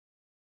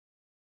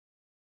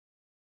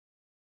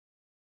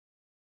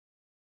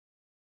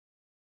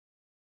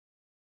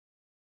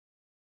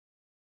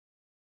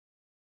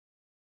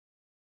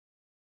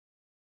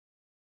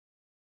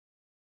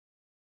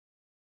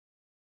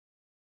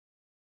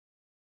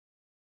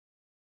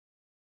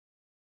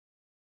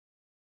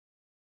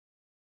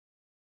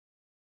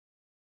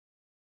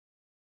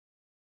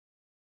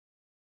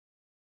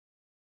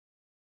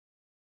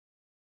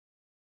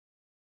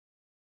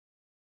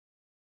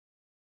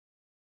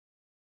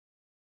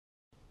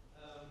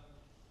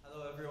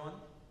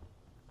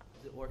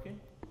working?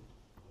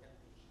 Yeah.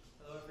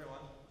 Hello,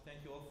 everyone.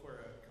 Thank you all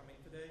for coming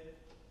today.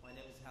 My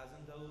name is Essam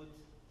Heggy.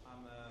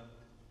 I'm a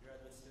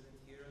graduate student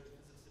here at the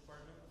physics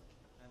department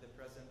and the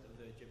president of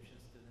the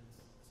Egyptian Students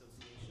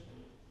Association.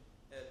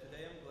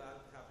 Today, I'm glad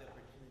to have the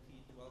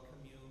opportunity to welcome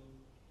you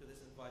to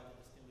this invited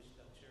distinguished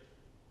lecture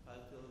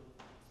titled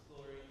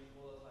Exploring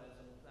Volatile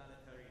and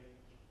Planetary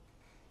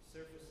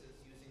Surfaces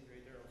Using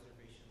Radar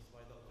Observations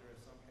by Dr.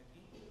 Essam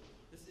Heggy.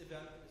 This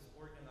event is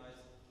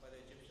organized by the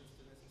Egyptian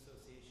Students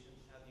Association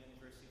at the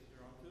University of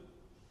Toronto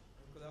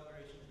in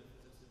collaboration with the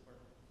physics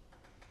department.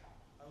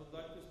 I would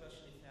like to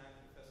especially thank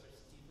Professor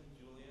Stephen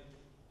Julian,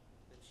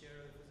 the chair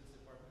of the physics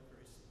department, for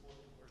his support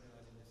in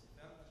organizing this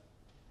event.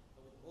 I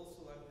would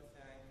also like to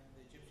thank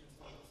the Egyptian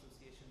Students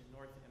Association in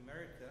North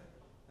America,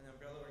 an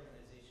umbrella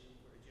organization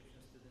for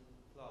Egyptian student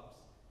clubs,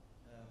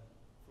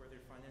 for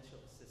their financial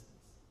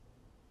assistance.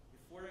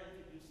 Before I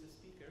introduce the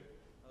speaker,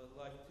 I would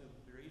like to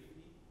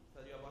briefly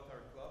tell you about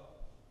our club.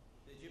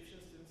 The Egyptian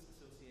Students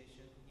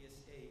Association,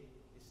 ESA,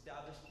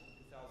 established in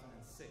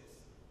 2006,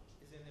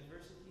 is a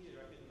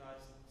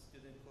university-recognized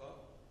student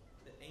club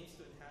that aims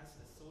to enhance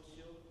the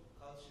social,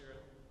 cultural,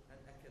 and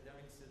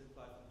academic student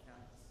life on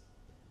campus.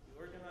 We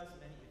organize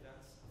many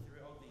events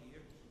throughout the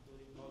year,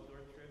 including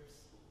outdoor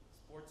trips,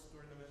 sports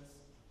tournaments,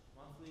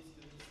 monthly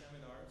student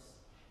seminars,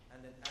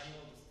 and an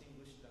annual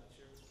distinguished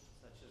lecture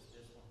such as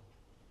this one.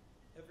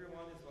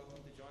 Everyone is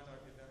welcome to join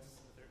our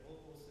events that are all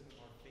posted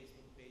on our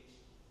Facebook page,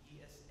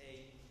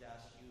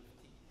 ESA-UofT.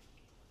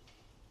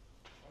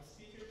 Our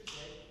speaker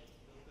today,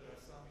 Dr.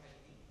 Essam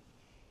Heggy,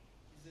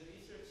 is a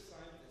research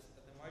scientist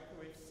at the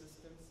Microwave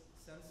Systems,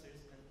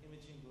 Sensors, and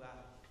Imaging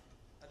Lab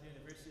at the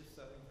University of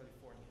Southern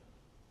California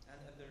and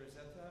at the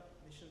Rosetta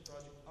Mission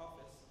Project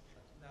Office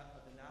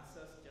at the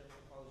NASA's Jet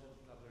Propulsion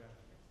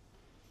Laboratory.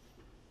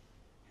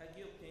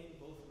 Heggy obtained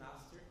both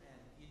master and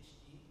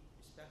PhD,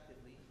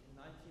 respectively, in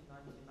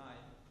 1999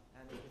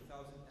 and in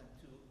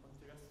 2002 on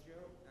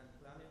terrestrial and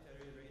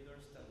planetary radar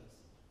studies,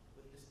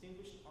 with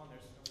distinguished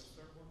honors from the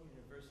Sorbonne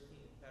University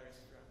in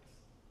Paris, France.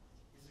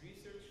 His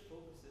research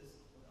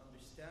focuses on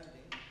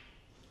understanding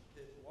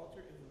the water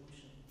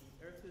evolution in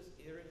Earth's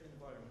arid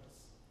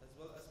environments, as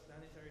well as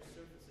planetary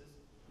surfaces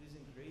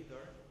using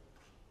radar,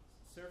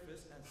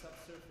 surface and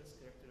subsurface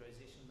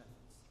characterization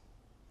methods.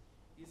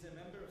 He is a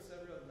member of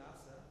several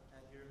NASA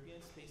and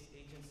European Space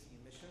Agency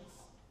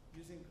missions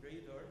using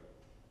radar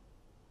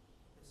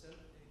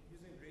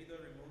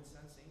remote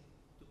sensing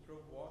to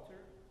probe water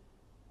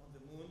on the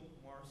Moon,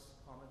 Mars,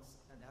 comets,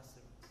 and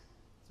asteroids.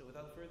 So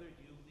without further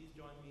ado, please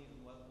join me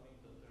in welcoming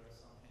Dr.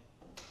 Essam Heggy.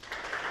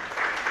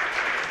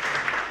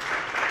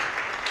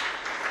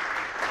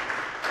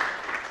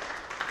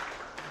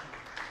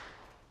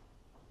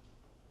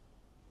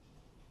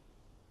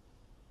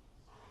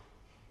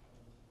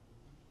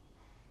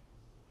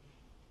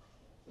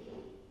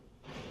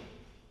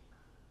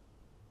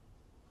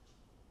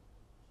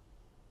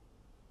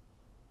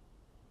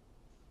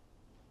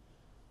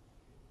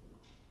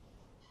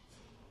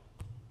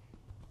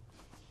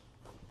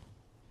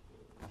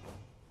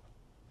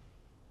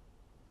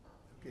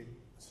 Okay,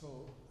 so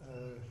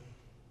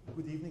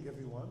good evening,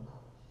 everyone.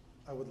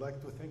 I would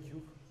like to thank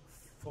you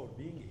for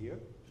being here,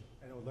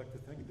 and I would like to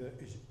thank the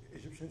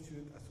Egyptian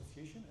Student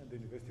Association and the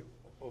University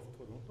of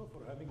Toronto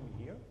for having me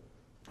here.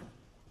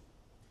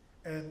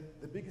 And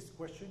the biggest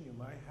question you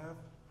might have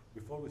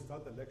before we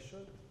start the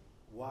lecture,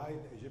 why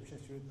the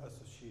Egyptian Student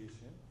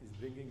Association is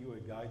bringing you a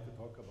guy to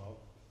talk about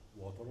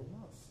water on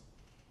Mars?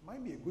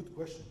 Might be a good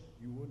question.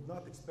 You would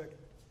not expect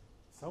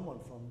someone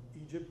from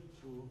Egypt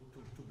to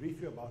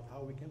brief you about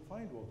how we can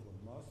find water on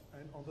Mars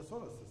and on the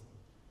solar system.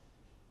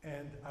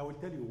 And I will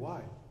tell you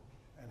why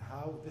and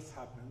how this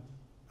happened.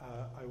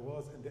 I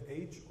was in the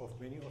age of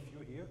many of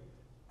you here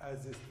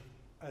as a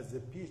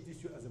PhD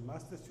student, as a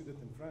master student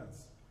in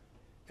France.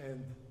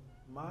 And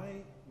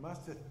my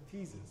master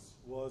thesis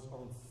was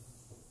on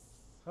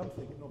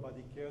something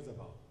nobody cares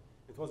about.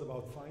 It was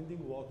about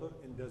finding water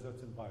in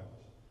deserts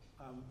environment.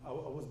 I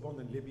was born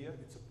in Libya.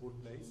 It's a poor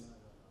place.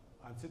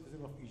 I'm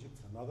citizen of Egypt,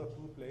 another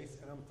poor place,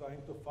 and I'm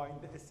trying to find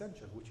the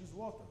essential, which is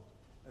water.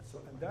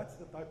 And that's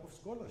the type of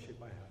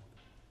scholarship I had.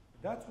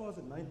 That was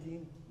in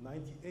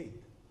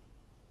 1998.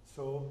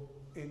 So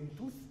in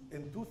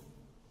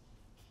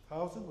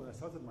 2000, when I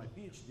started my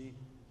PhD,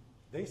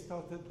 they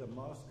started the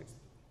Mars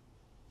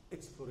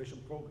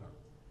exploration program.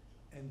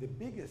 And the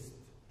biggest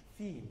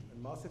theme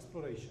in Mars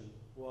exploration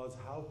was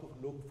how to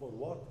look for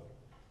water.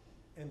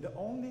 And the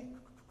only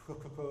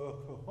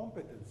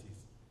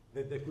competencies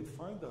that they could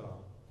find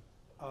around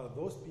are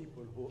those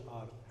people who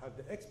have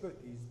the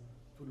expertise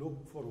to look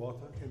for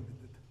water in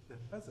the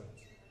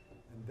deserts.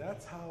 And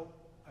that's how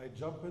I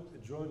jumped a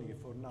journey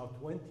for now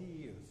 20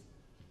 years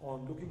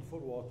on looking for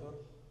water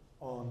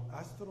on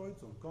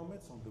asteroids, on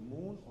comets, on the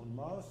moon, on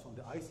Mars, on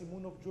the icy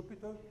moon of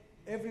Jupiter,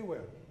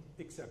 everywhere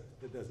except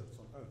the deserts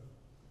on Earth.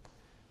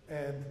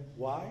 And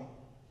why?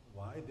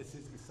 Why? This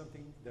is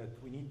something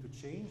that we need to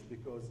change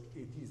because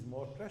it is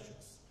more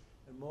precious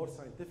and more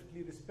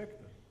scientifically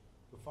respected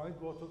to find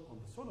water on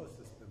the solar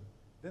system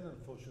than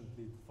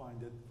unfortunately to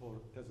find it for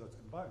desert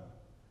environment.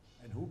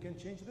 And who can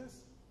change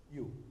this?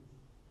 You.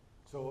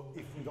 So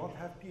if we don't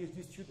have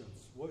PhD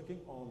students working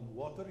on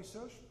water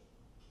research,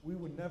 we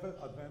will never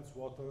advance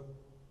water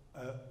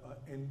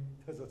in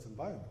deserts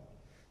environment.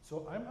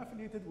 So I'm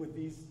affiliated with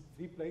these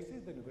three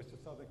places, the University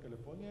of Southern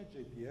California,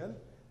 JPL,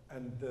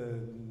 and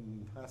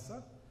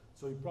NASA.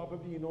 So you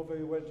probably know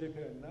very well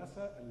JPL and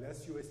NASA, and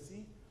less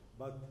USC,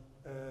 but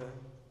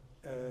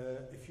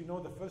if you know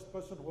the first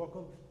person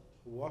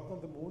who walked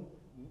on the moon,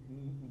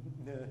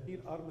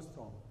 Neil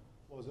Armstrong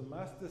was a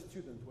master's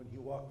student when he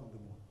walked on the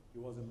moon. He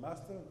was a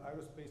master in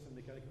aerospace and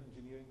mechanical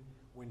engineering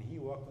when he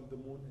walked on the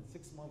moon, and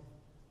 6 months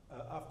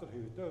after he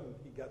returned,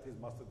 he got his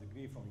master's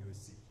degree from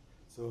USC.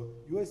 So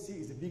USC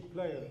is a big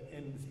player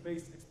in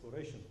space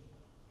exploration.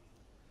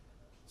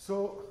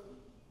 So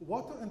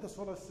water in the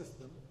solar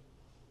system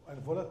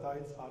and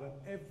volatiles are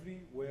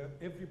everywhere.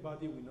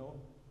 Everybody we know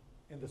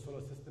in the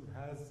solar system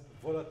has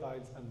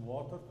volatiles and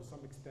water to some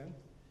extent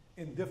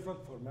in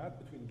different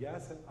format between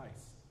gas and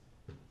ice.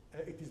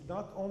 It is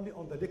not only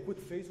on the liquid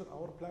phase on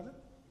our planet,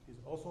 it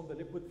is also on the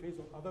liquid phase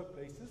on other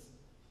places.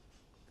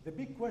 The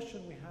big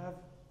question we have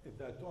is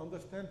that to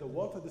understand the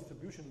water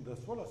distribution in the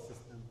solar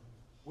system,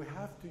 we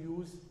have to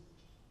use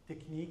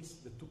techniques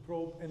to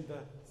probe in the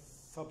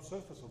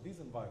subsurface of these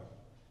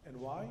environments. And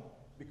why?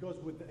 Because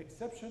with the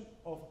exception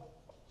of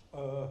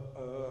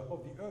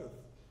the Earth,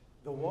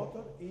 the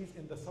water is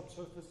in the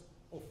subsurface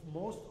of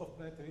most of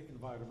planetary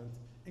environments,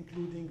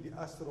 including the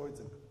asteroids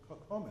and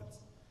comets.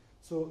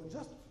 So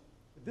just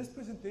this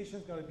presentation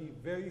is going to be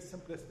very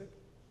simplistic.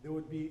 There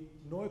would be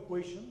no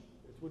equation.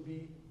 It would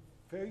be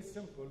very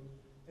simple.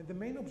 And the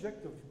main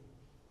objective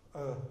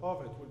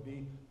of it would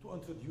be to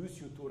introduce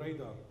you to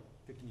radar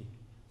technique.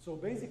 So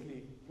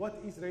basically, what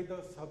is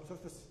radar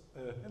subsurface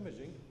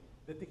imaging?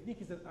 The technique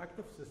is an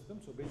active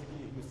system. So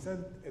basically, you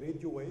send a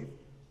radio wave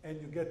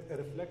and you get a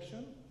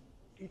reflection.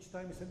 Each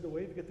time you send the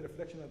wave, you get a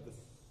reflection at the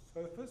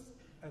surface,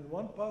 and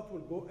one part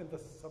will go in the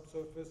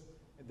subsurface,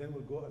 and then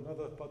will go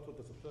another part to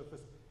the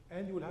subsurface,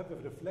 and you will have a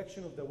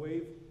reflection of the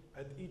wave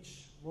at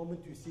each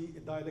moment you see a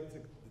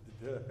dielectric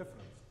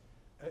difference.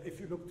 If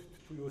you look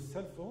to your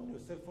cell phone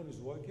is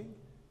working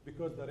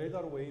because the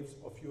radar waves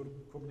of your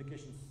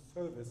communication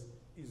service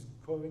is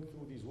going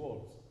through these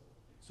walls.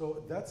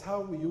 So that's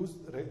how we use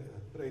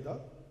radar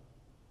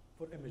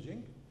for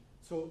imaging.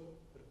 So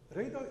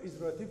radar is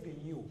relatively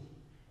new.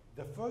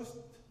 The first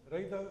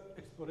radar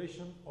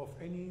exploration of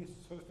any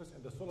surface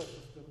in the solar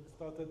system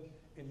started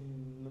in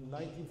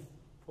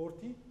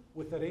 1940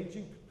 with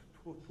arranging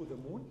to the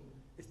moon,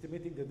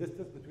 estimating the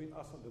distance between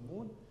us and the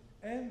moon,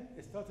 and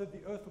it started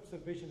the Earth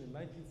observation in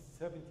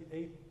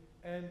 1978,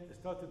 and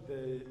started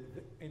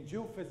in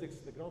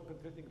geophysics, the ground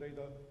penetrating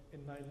radar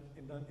in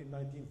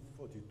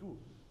 1942.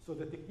 So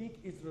the technique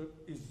is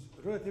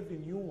relatively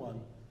new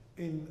one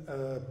in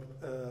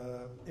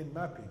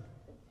mapping.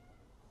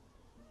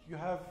 You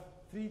have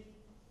three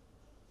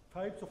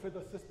types of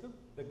radar system: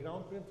 the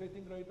ground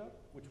penetrating radar,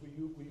 which we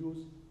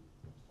use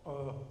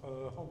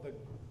on the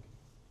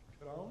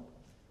ground,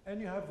 and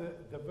you have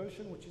the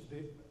version which is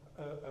the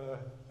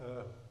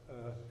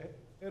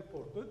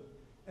airported,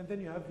 and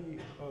then you have the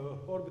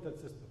orbital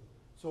system.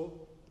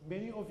 So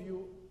many of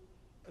you,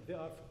 they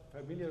are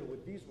familiar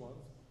with these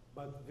ones,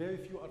 but very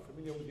few are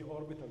familiar with the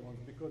orbital ones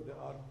because they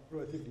are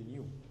relatively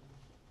new.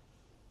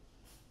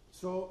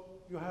 So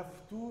you have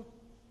two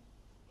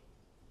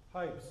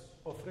types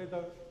of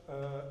radar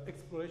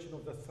exploration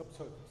of the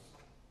subsurface: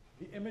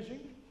 the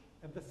imaging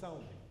and the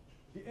sounding.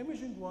 The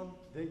imaging one,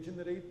 they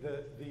generate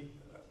the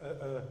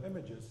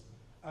images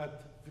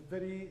at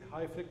very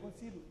high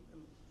frequency,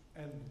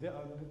 and they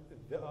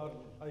are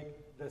like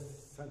the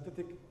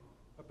synthetic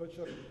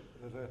aperture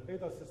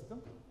radar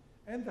system,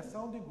 and the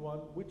sounding one,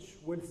 which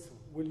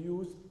will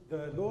use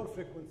the lower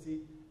frequency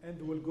and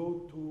will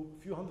go to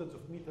a few hundreds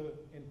of meters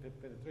in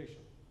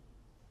penetration.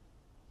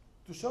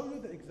 To show you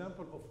the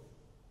example of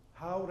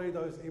how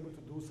radar is able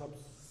to do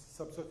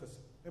subsurface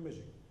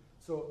imaging.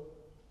 So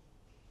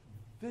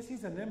this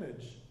is an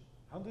image,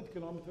 100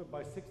 kilometer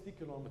by 60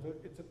 kilometer.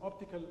 It's an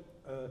optical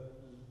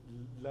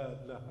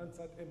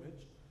Landsat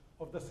image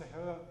of the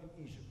Sahara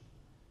in Egypt.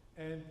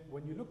 And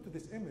when you look to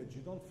this image,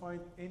 you don't find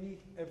any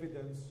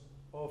evidence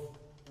of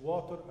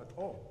water at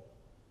all.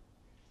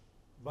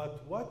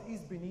 But what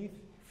is beneath,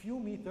 few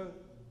meters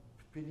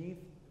beneath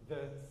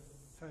the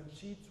sand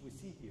sheets we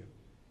see here?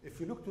 If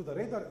you look to the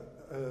radar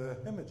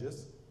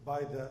images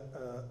by the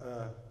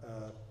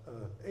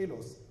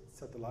ALOS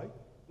satellite,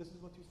 this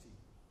is what you see.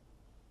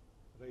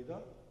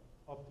 Radar,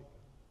 optical.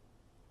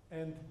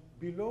 And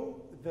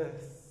below the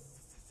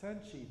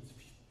sand sheets,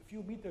 a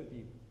few meters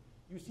deep,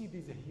 you see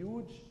these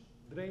huge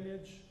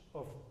drainage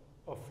of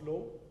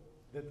flow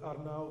that are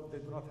now, they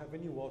do not have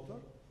any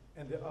water,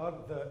 and they are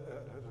the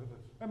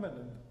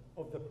remnant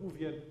of the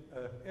Peruvian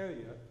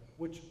area,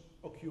 which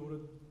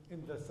occurred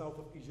in the south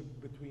of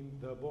Egypt between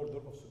the border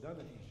of Sudan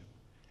and Egypt.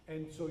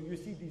 And so you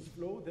see these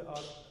flows, they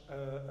are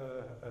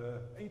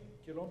 8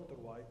 kilometers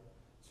wide.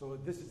 So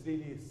this is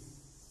really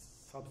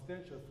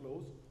substantial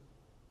flows.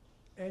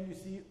 And you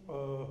see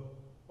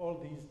all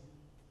these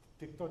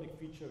tectonic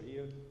features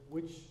here,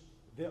 which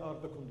they are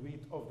the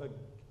conduit of the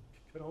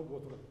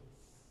groundwater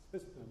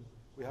system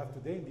we have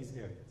today in these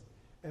areas.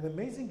 And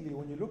amazingly,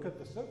 when you look at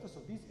the surface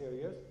of these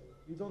areas,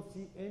 you don't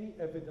see any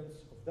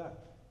evidence of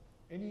that,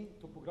 any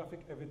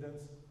topographic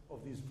evidence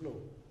of these flow.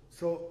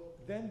 So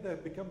then there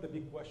becomes the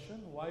big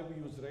question, why we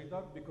use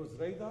radar? Because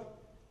radar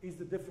is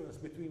the difference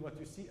between what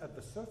you see at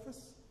the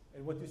surface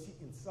and what you see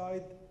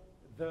inside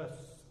the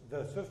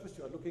surface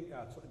you are looking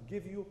at. So it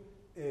gives you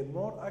a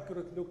more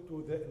accurate look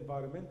to the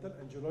environmental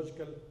and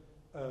geological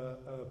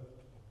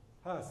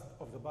past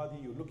of the body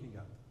you're looking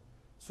at.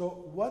 So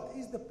what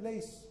is the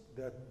place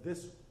that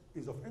this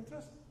is of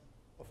interest?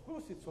 Of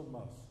course it's on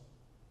Mars.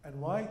 And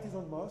why it is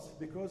on Mars?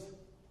 Because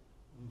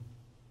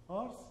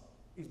Mars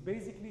is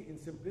basically, in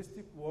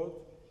simplistic words,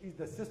 is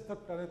the sister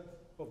planet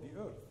of the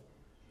Earth.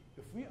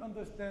 If we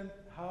understand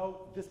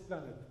how this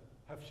planet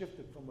have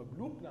shifted from a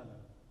blue planet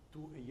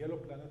to a yellow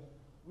planet,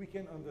 we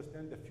can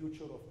understand the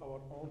future of our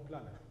own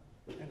planet.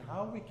 And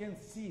how we can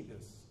see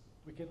this?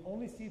 We can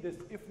only see this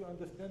if we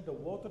understand the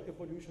water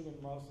evolution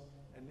on Mars,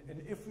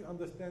 and if we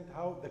understand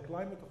how the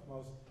climate of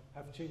Mars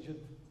have changed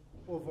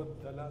over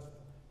the last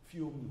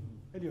few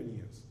million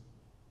years.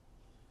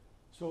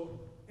 So,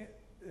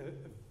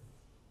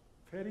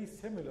 very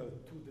similar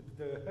to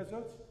the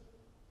hazards,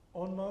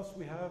 on Mars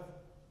we have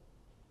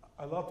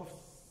a lot of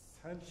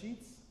sand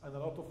sheets and a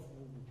lot of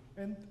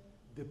wind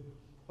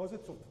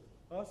deposits of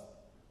dust,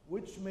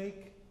 which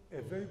make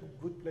a very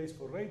good place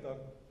for radar,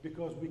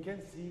 because we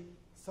can see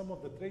some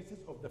of the traces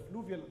of the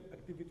fluvial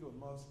activity on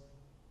Mars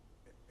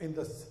in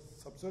the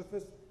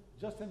subsurface,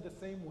 just in the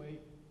same way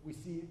we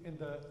see in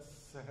the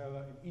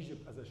Sahara in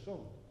Egypt as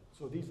shown.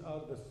 So these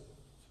are the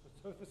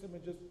surface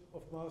images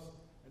of Mars,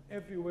 and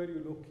everywhere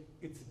you look,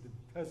 it's the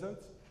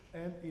deserts,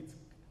 and it's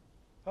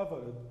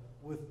covered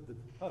with the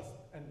dust.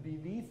 And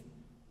beneath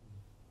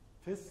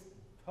this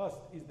dust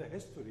is the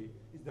history,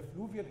 is the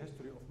fluvial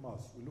history of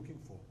Mars we're looking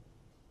for.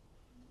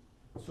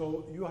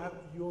 So you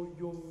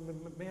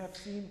may have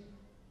seen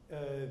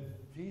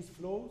these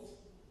flows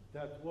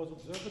that was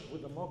observed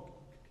with the mock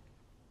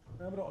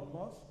camera on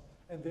Mars,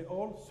 and they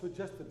all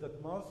suggested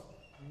that Mars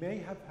may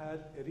have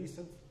had a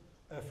recent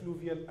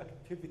fluvial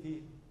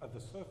activity at the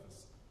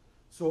surface.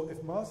 So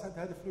if Mars had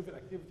had a fluvial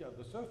activity at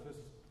the surface,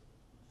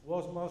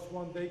 was Mars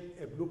one day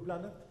a blue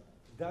planet?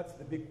 That's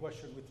the big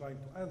question we're trying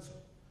to answer.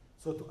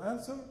 So to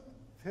answer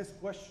this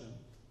question,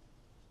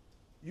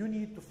 you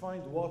need to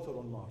find water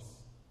on Mars,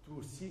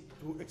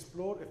 to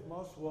explore if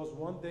Mars was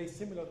one day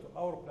similar to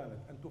our planet.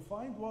 And to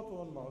find water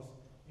on Mars,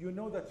 you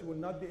know that you will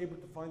not be able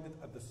to find it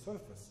at the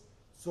surface.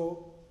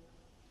 So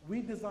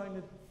we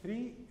designed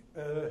three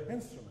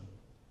instruments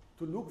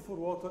to look for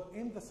water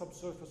in the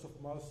subsurface of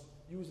Mars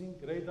using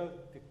radar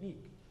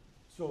technique.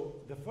 So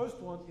the first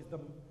one is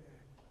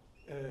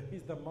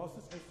the Mars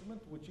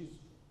instrument, which is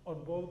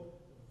on board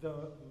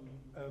the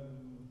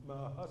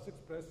Mars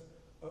Express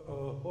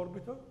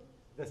orbiter.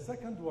 The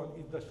second one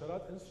is the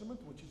Charade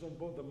instrument, which is on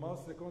board the Mars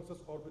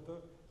Reconnaissance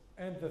Orbiter.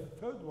 And the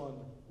third one,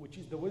 which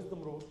is the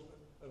Wisdom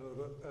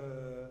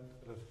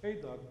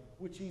radar,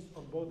 which is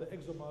on board the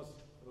ExoMars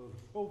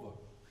rover.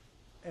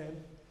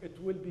 And it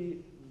will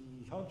be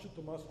launched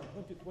to Mars in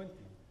 2020.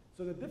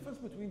 So the difference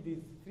between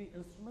these three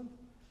instruments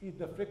is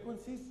the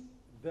frequencies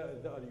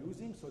that they are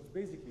using. So it's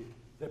basically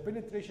the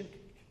penetration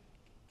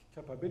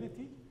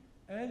capability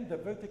and the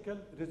vertical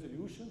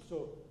resolution.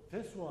 So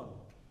this one,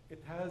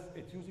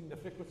 it's using the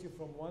frequency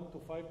from 1 to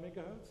 5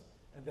 megahertz,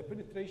 and the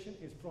penetration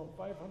is from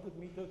 500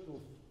 meters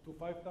to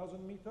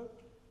 5,000 meters.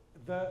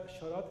 The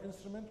Charade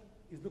instrument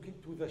is looking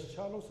to the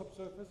shallow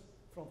subsurface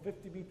from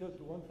 50 meters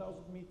to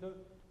 1,000 meters,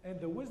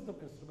 and the Wisdom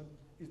instrument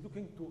is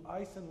looking to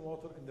ice and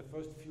water in the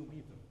first few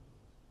meters.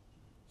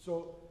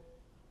 So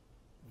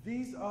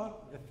these are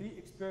the three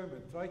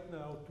experiments. Right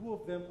now, two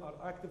of them are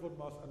active on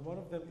Mars, and one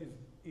of them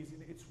is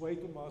in its way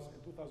to Mars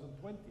in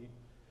 2020.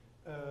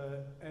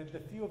 And the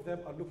three of them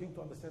are looking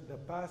to understand the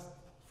past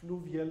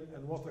fluvial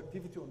and water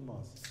activity on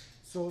Mars.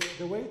 So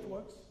the way it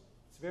works,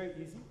 it's very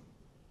easy.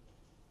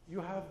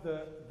 You have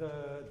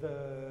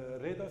the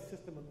radar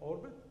system in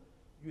orbit.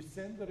 You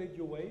send the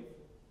radio wave.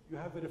 You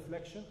have a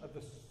reflection at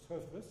the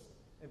surface,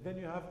 and then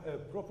you have a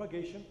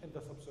propagation in the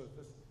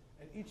subsurface.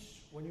 And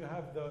when you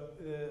have the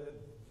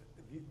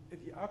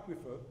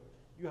aquifer,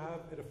 you have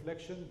a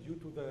reflection due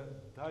to the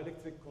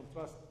dielectric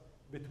contrast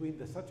between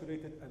the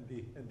saturated and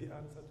the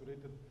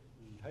unsaturated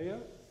layer.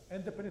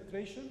 And the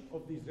penetration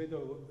of these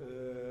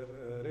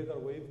radar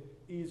wave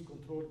is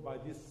controlled by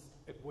this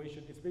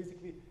equation.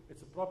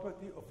 It's a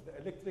property of the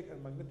electric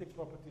and magnetic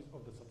properties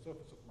of the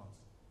subsurface of Mars.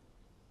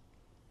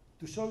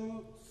 To show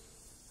you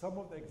some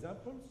of the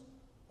examples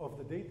of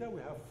the data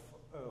we have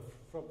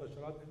from the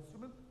Charade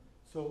instrument.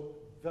 So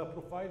the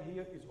profile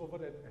here is over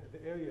at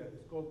the area.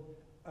 It's called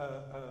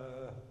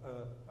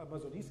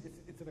Amazonis.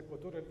 It's an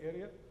equatorial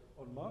area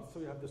on Mars. So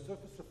you have the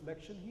surface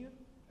reflection here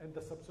and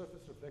the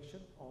subsurface reflection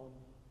on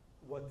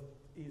what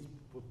is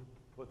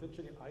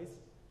potentially ice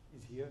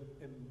is here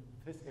in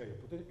this area.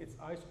 It's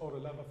ice or a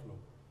lava flow.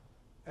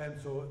 And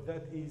so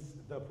that is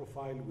the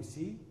profile we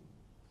see.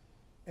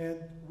 And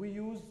we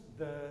use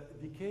the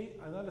decay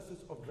analysis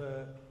of the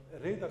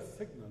radar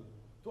signal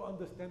to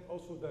understand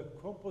also the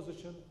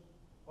composition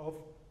of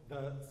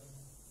the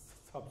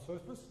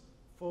subsurface.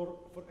 For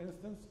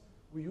instance,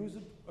 we use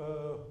it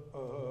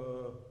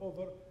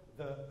over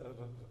the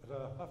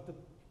rafted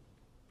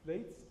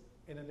plates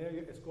in an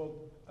area it's called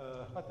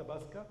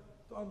Athabasca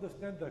to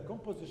understand the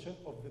composition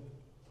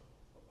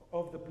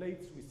of the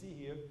plates we see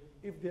here,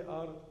 if they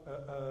are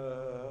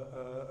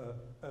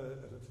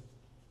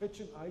rich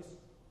in ice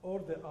or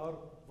they are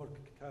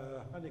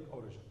volcanic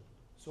origin.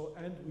 So,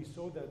 and we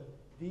saw that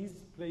these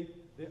plates,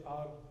 they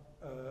are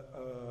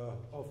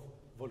of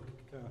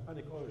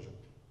volcanic origin.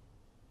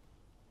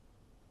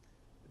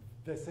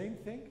 The same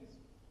thing,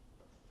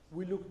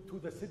 we look to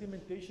the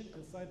sedimentation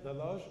inside the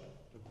large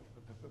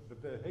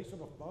basin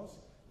of Mars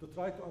to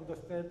try to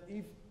understand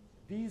if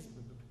these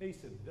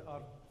basins they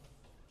are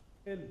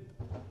filled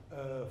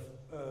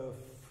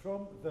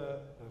from the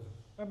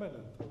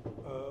remnant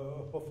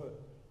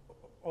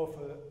of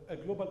a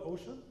global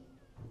ocean,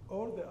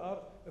 or they are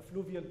a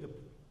fluvial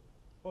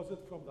deposit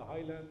from the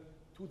highland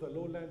to the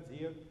lowlands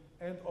here,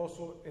 and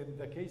also in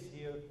the case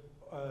here,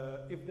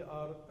 if they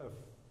are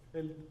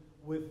filled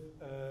with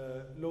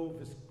low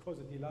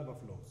viscosity lava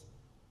flows.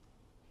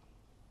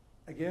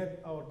 Again,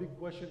 our big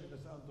question is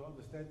to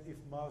understand if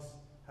Mars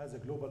has a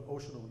global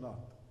ocean or not.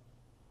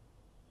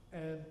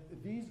 And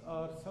these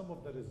are some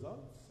of the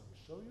results I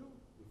will show you.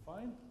 We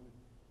find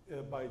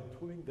by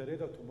doing the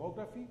radar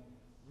tomography,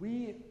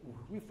 we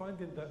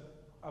find in the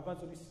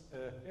Amazonas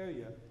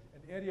area,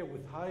 an area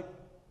with high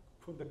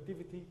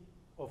conductivity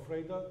of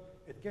radar.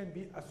 It can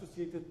be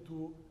associated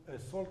to a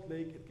salt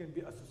lake. It can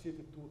be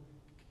associated to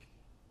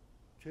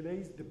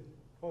clays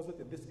deposit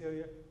in this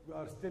area. We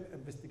are still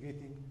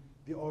investigating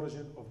the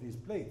origin of these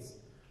plates.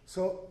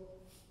 So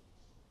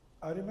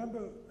I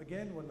remember,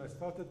 again, when I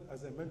started,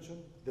 as I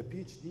mentioned, the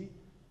PhD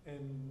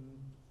in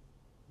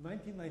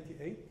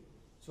 1998.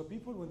 So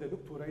people, when they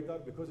look to radar,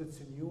 because it's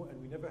new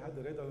and we never had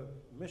a radar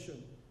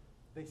mission,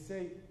 they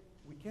say,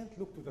 we can't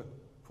look to the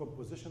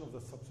composition of the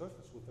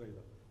subsurface with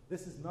radar.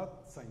 This is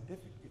not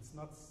scientific. It's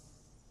not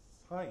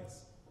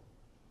science.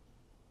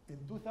 In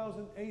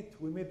 2008,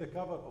 we made the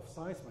cover of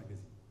Science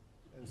magazine.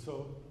 And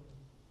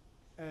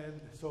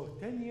so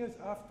 10 years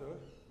after,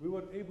 we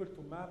were able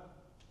to map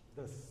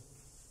the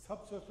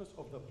subsurface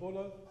of the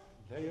polar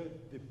layer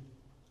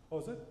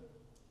deposit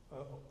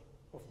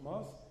of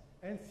Mars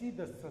and see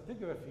the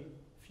stratigraphy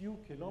few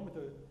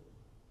kilometers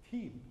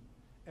deep.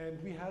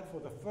 And we had, for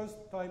the first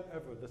time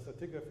ever, the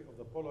stratigraphy of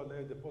the polar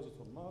layer deposit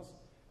of Mars.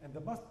 And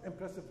the most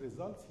impressive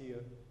results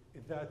here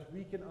is that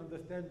we can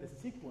understand the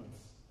sequence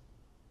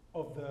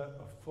of the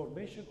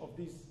formation of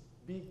these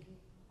big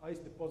ice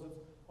deposits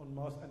on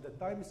Mars and the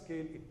time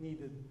scale it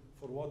needed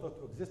for water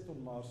to exist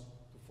on Mars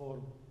to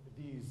form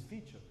these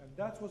features. And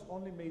that was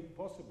only made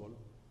possible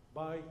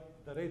by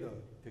the radar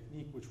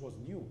technique, which was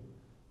new.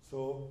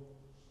 So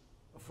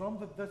from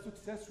the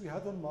success we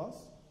had on Mars,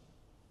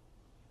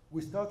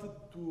 we started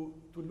to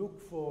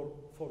look for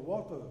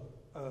water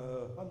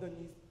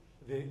underneath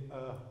the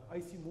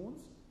icy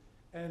moons.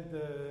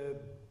 And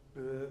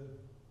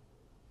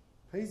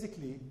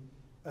basically,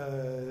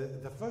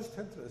 the first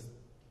interest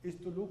is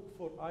to look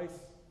for ice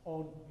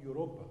on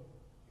Europa,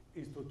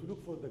 is to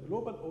look for the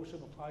global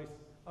ocean of ice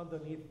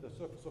underneath the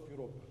surface of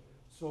Europa.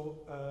 So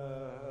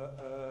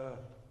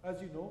as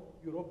you know,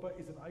 Europa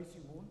is an icy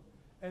moon,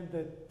 and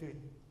the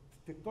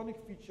tectonic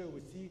feature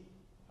we see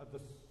at the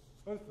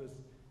surface,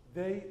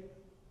 they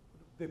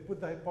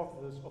put the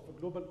hypothesis of a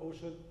global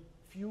ocean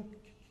few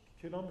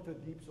kilometers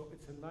deep, so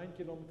it's a 9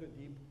 kilometer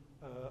deep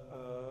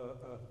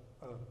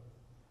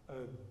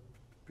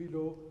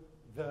below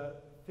the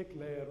thick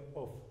layer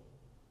of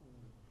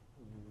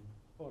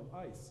warm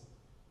ice.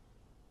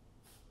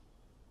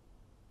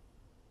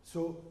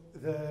 So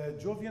the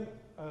Jovian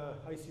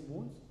icy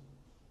moons,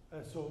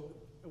 so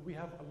we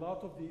have a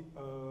lot of the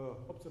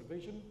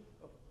observation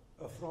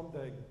from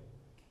the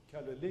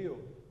Galileo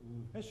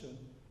mission,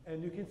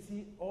 and you can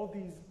see all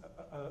these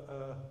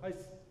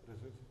ice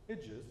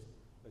ridges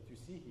that you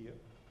see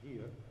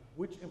here,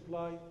 which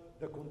imply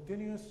the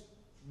continuous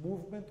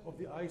movement of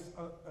the ice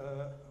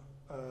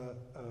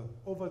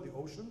over the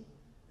ocean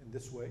in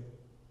this way.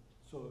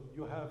 So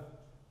you have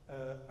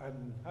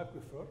an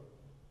aquifer.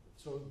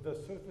 So the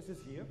surface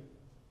is here,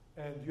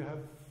 and you have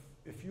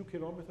a few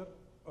kilometers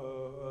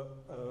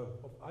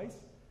of ice,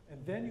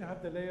 and then you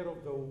have the layer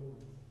of the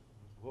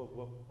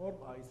warm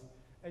ice,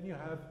 and you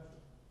have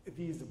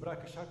these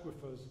brackish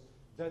aquifers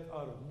that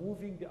are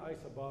moving the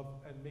ice above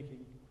and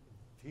making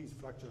these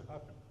fractures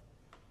happen.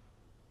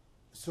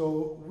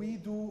 So we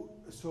do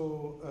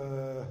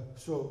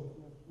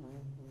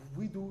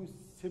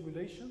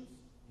simulations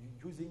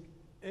using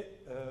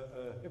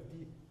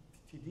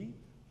FDTD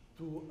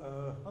to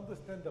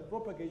understand the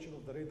propagation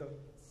of the radar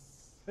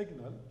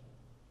signal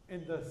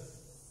in the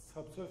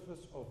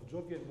subsurface of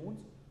Jovian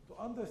moons, to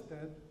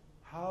understand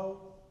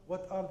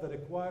what are the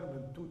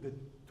requirements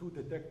to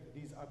detect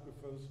these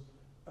aquifers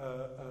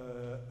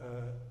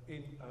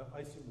in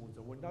icy moons.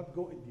 And we'll not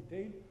go in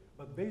detail,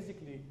 But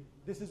basically,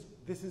 this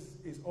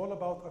is all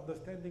about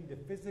understanding the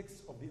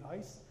physics of the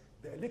ice,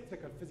 the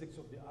electrical physics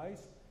of the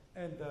ice,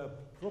 and the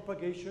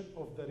propagation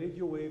of the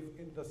radio wave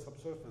in the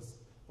subsurface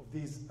of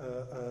these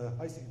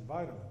icy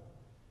environment.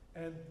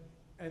 And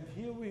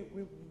here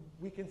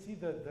we can see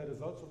the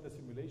results of the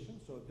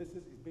simulation. So this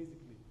is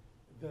basically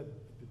the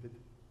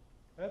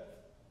depth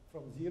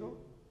from 0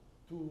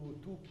 to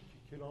 2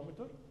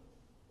 kilometers.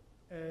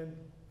 And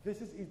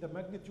this is the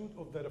magnitude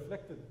of the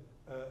reflected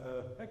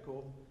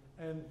echo.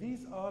 And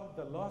these are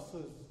the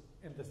losses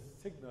in the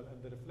signal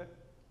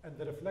and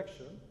the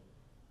reflection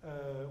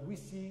we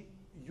see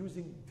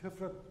using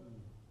different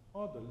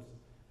models.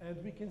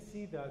 And we can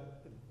see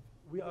that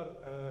we are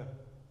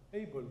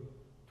able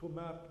to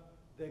map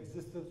the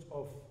existence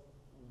of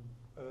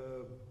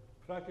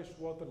brackish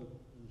water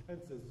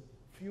lenses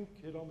few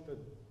kilometers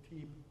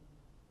deep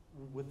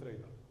with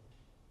radar.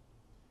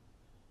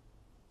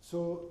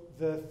 So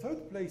the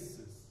third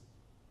places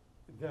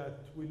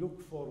that we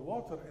look for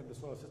water in the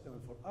solar system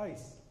and for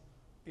ice,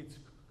 it's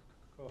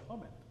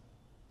comet.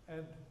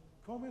 And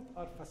comets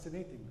are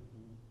fascinating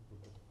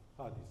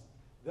bodies.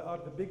 They are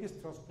the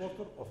biggest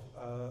transporter of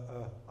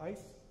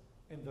ice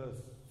in the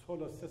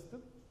solar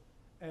system.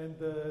 And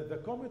the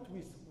comet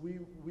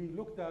we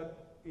looked at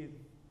it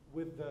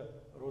with the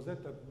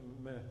Rosetta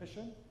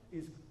mission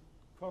is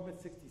Comet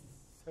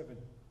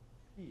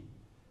 67P.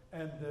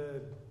 And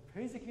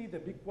basically the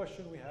big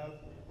question we have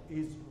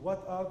is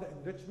what are the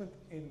enrichment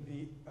in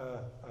the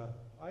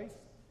ice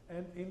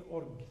and in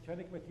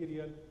organic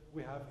material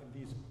we have in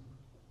these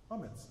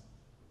comets.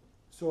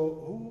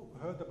 So who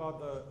heard about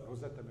the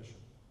Rosetta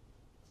mission?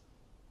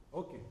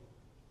 Okay.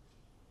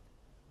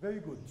 Very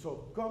good.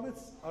 So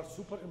comets are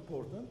super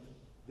important.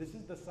 This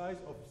is the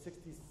size of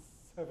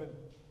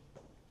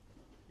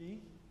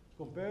 67P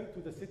compared to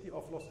the city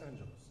of Los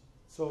Angeles.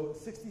 So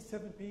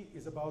 67P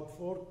is about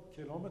 4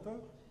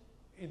 kilometers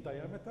in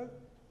diameter.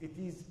 It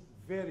is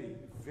very,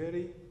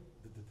 very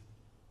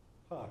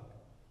dark.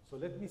 So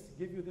let me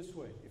give you this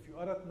way. If you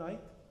are at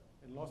night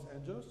in Los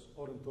Angeles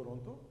or in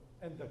Toronto,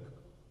 and the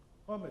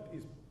comet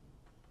is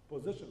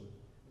positioned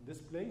in this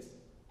place,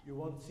 you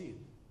won't see it.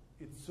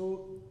 It's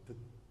so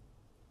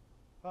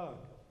dark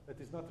that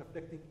it's not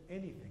reflecting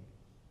anything.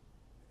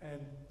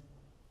 And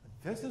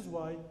this is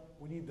why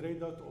we need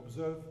radar to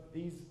observe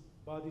these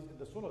bodies in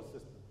the solar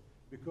system,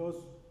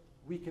 because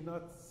we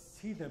cannot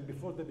see them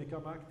before they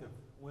become active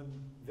when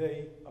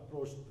they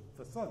approach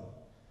the sun.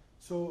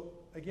 So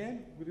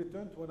again, we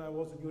return to when I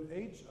was in your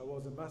age. I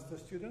was a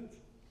master's student.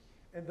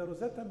 And the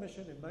Rosetta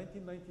mission in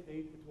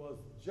 1998, it was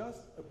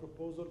just a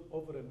proposal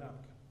over a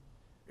napkin.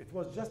 It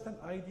was just an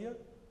idea.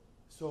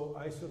 So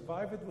I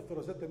survived with the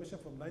Rosetta mission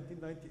from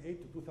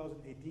 1998 to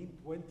 2018,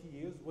 20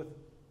 years with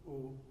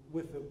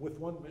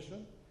one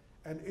mission.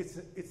 And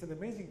it's an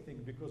amazing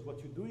thing, because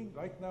what you're doing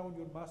right now in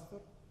your master,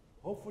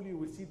 hopefully you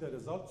will see the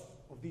results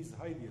of these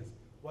ideas.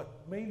 What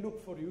may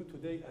look for you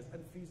today as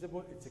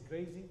unfeasible, it's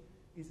crazy,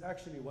 is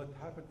actually what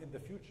happened in the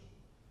future.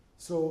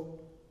 So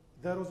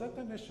the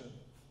Rosetta mission,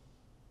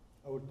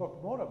 I will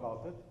talk more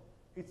about it,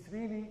 it's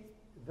really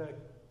the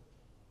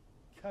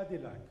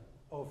Cadillac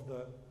of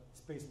the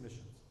space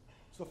missions.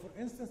 So for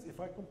instance, if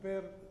I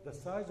compare the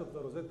size of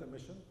the Rosetta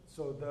mission,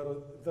 so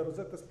the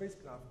Rosetta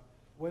spacecraft,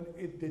 when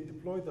they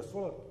deploy the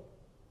solar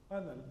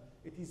panel,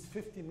 it is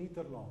 50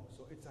 meters long,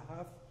 so it's a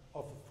half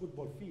of a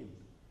football field.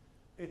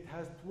 It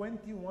has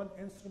 21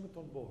 instruments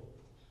on board.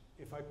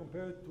 If I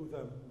compare it to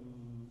the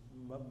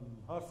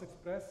Mars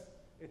Express,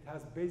 it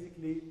has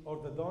basically, or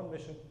the Dawn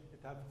mission, it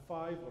has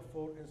 5 or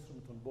 4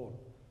 instruments on board.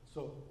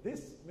 So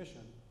this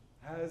mission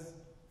has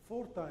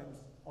 4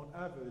 times, on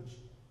average,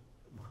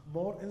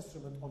 more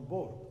instruments on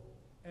board.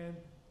 And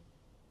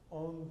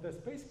on the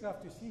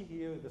spacecraft, you see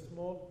here the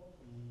small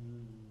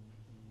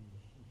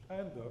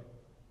lander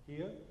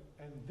here,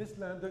 and this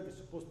lander is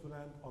supposed to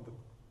land on the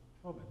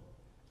comet.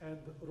 And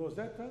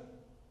Rosetta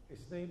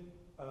is named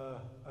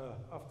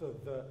after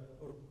the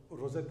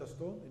Rosetta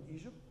Stone in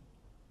Egypt,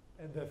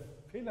 and the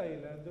Philae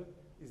lander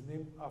is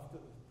named after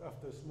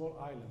a small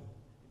island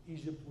in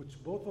Egypt,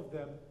 which both of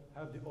them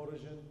have the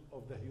origin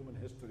of the human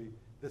history.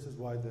 This is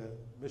why the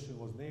mission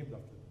was named after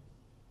them.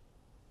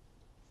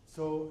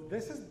 So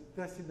this is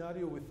the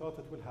scenario we thought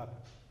it will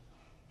happen.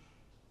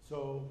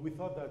 So we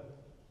thought that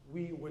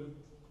we will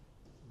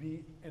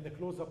be in a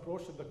close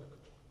approach to the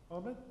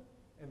comet,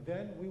 and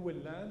then we will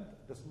land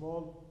the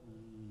small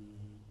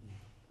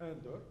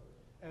lander,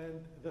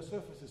 and the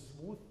surface is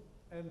smooth,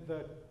 and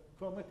the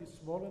comet is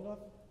small enough,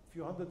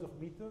 few hundreds of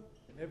meters,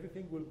 and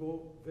everything will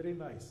go very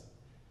nice.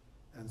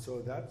 And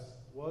so that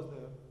was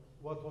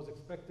what was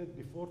expected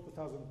before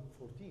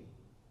 2014.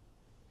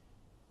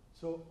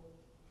 So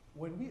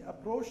when we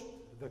approached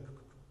the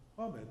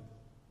comet,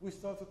 we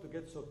started to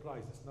get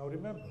surprises. Now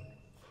remember,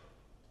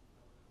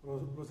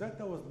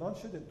 Rosetta was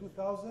launched in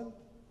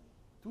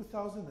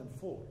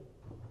 2004,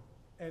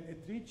 and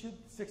it reached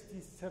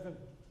 67P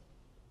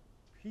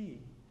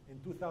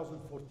in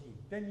 2014.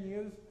 10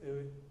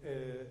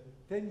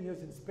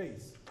 years in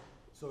space.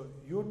 So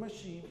your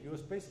machine, your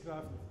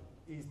spacecraft,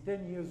 is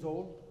 10 years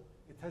old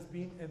it has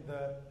been in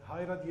the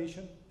high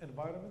radiation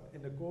environment,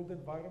 in a cold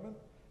environment,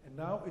 and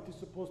now it is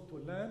supposed to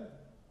land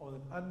on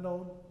an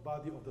unknown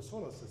body of the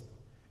solar system.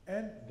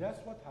 And guess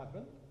what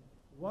happened?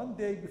 One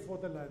day before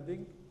the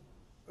landing,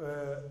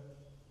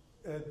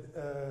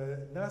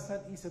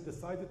 NASA and ESA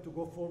decided to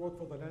go forward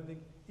for the landing,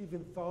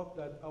 even thought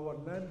that our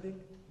landing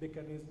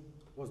mechanism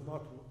was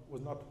not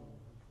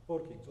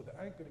working. So the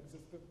anchoring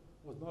system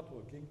was not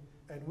working,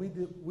 and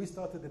we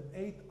started an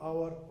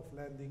 8-hour of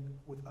landing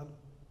with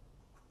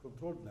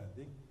uncontrolled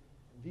landing.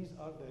 And these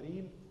are the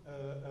real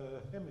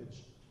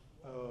image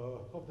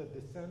of the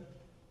descent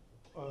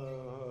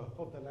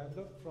of the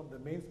lander from the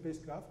main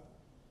spacecraft.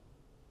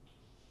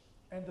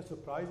 And the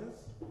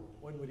surprises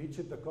when we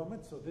reached the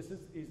comet. So this is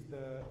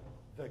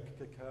the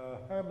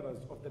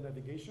cameras of the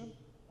navigation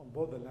on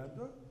board the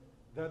lander,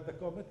 that the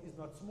comet is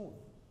not smooth.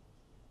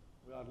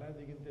 We are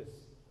landing in this.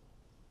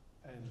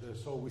 And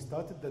so we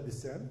started the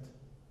descent,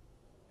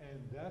 and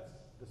that's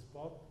the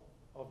spot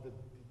of the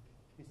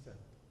descent.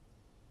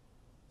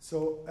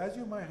 So as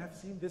you might have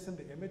seen this in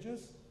the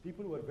images,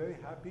 people were very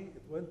happy.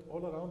 It went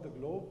all around the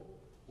globe.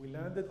 We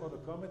landed on a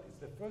comet. It's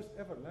the first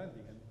ever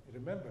landing. And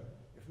remember,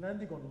 if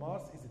landing on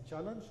Mars is a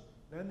challenge,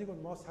 landing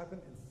on Mars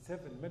happened in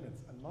 7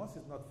 minutes, and Mars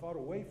is not far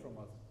away from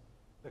us.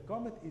 The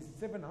comet is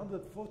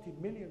 740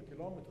 million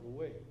kilometers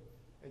away,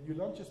 and you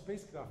launch a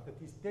spacecraft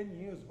that is 10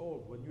 years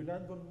old. When you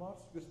land on Mars,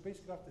 your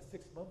spacecraft is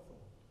 6 months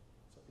old.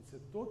 So it's a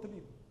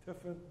totally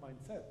different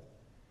mindset.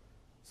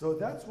 So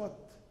that's what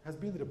has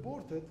been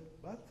reported,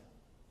 but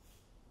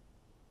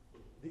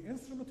the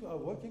instrument we are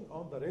working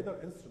on, the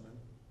radar instrument,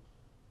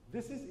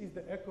 this is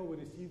the echo we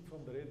received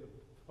from the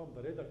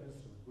radar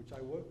instrument, which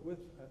I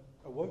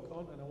work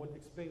on, and I will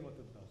explain what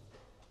it does.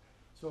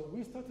 So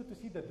we started to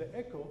see that the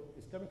echo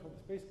is coming from the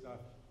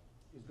spacecraft,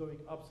 is going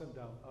ups and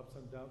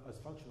down as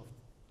function of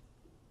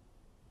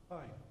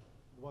time.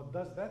 What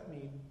does that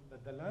mean?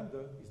 That the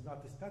lander is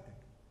not static.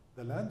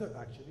 The lander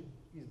actually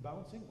is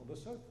bouncing on the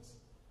surface.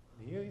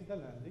 And here is the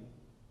landing.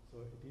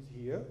 So it is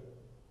here,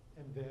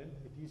 and then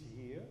it is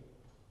here,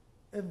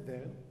 and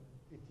then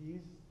it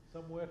is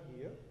somewhere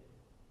here,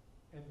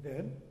 and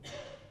then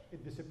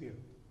it disappeared.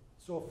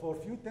 So for a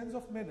few tens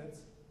of minutes,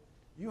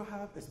 you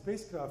have a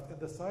spacecraft in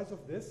the size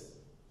of this,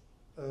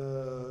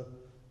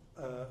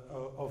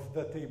 of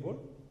the table,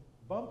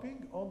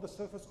 bumping on the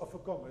surface of a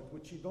comet,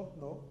 which you don't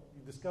know.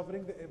 You're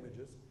discovering the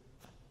images.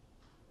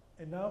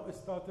 And now it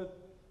started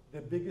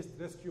the biggest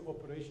rescue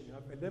operation. You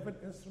have 11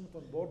 instruments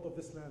on board of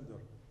this lander.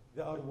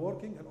 They are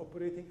working and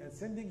operating and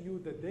sending you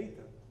the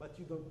data, but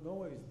you don't know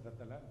where is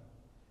the lander.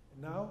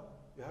 And now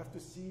you have to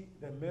see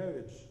the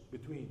marriage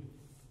between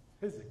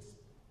physics,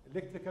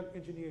 electrical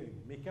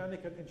engineering,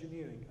 mechanical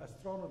engineering,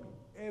 astronomy,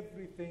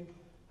 everything,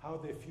 how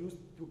they fuse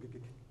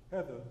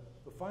together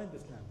to find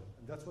this lander.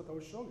 And that's what I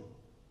will show you.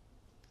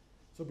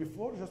 So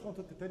before, I just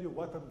wanted to tell you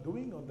what I'm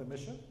doing on the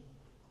mission.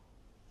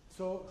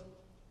 So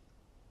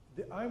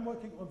I'm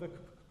working on the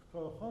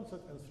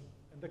constant instrument.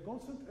 And the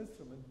constant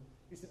instrument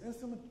is an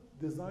instrument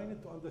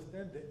designed to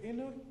understand the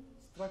inner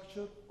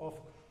structure of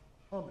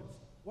comets.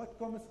 What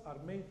comets are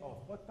made of,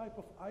 what type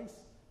of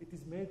ice it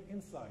is made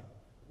inside,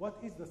 what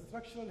is the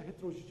structural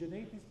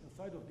heterogeneity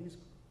inside of these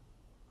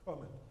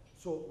comets.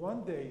 So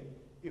one day,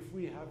 if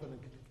we have an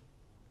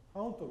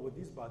encounter with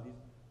these bodies,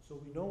 so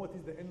we know what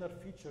is the inner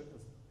feature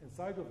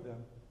inside of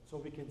them, so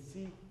we can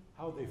see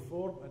how they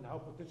form and how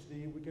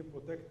potentially we can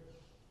protect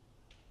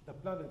the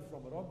planet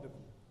from a rendezvous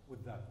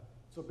with that.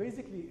 So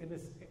basically,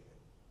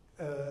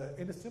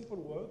 in a simple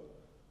word,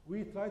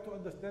 we try to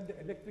understand the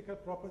electrical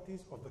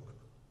properties of the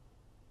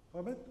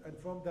comet, and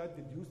from that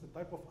deduce the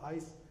type of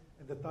ice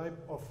and the type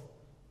of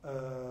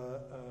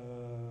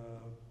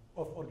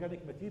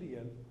organic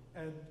material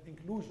and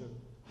inclusion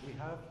we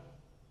have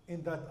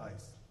in that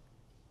ice.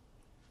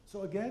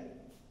 So again,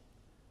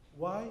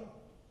 why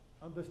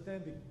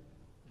understanding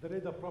the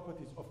radar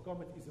properties of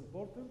comet is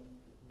important?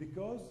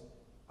 Because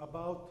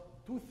about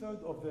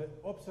 2/3 of the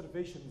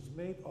observations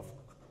made of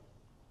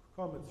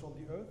comets from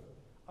the Earth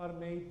are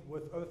made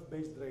with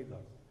Earth-based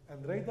radar.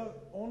 And radar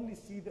only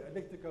see the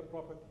electrical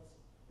properties.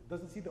 It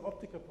doesn't see the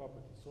optical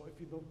properties. So if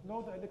you don't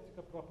know the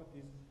electrical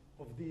properties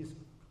of these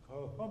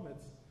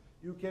comets,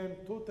 you can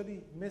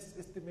totally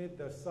misestimate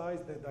their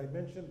size, their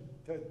dimension,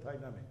 their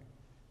dynamic.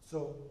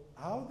 So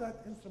how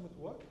that instrument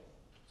works?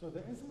 So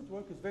the instrument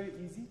work is very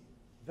easy.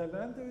 The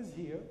lander is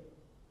here,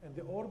 and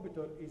the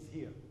orbiter is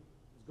here.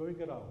 It's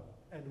going around.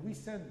 And we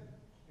send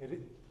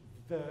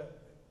the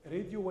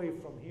radio wave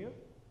from here,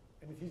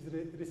 and it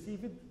is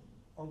received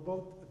on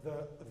both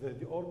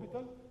the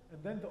orbital,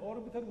 and then the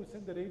orbital will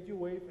send the radio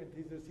wave, and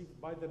it is received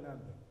by the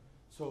lander.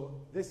 So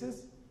this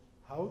is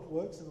how it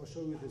works, and I'll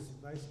show you this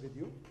nice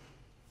video.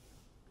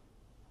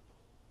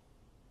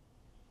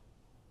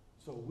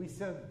 So we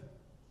send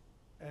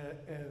a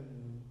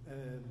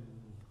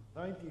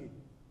 90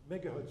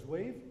 megahertz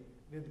wave,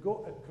 and it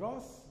go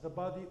across the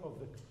body of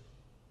the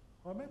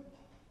comet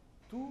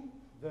to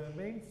the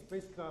main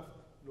spacecraft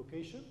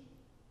location,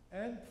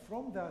 and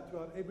from that you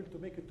are able to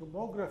make a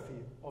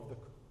tomography of the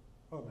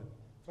comet,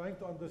 trying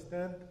to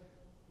understand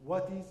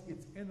what is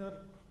its inner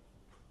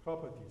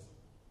properties.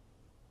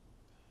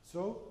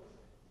 So,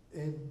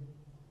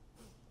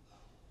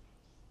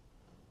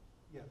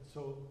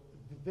 so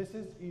this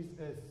is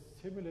a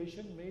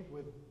simulation made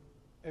with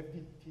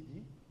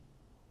FDTD.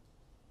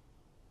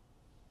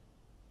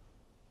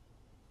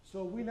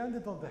 So we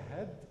landed on the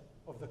head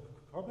of the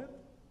comet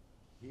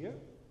here,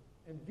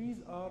 and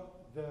these are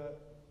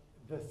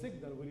the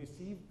signal we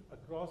received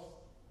across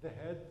the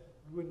head.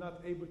 We were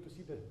not able to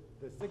see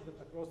the signal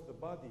across the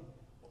body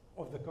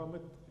of the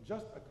comet,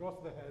 just across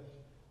the head,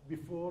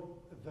 before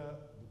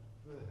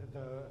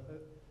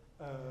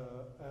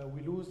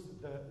we lose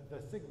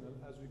the signal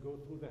as we go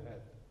through the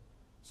head.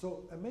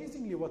 So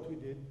amazingly, what we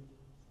did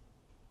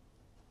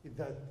is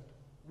that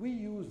we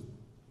used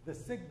the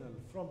signal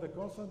from the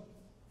constant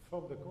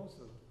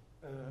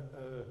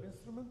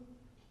instrument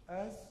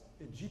as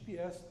a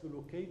GPS to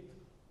locate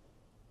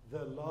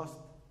the lost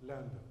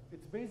lander.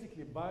 It's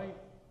basically by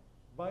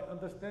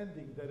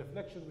understanding the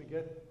reflection we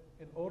get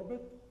in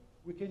orbit,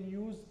 we can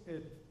use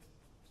a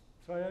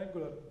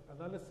triangular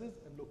analysis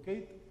and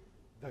locate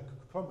the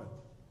comet,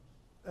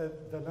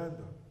 the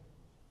lander.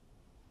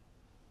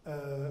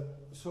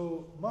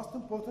 So most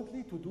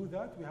importantly, to do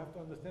that, we have to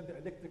understand the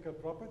electrical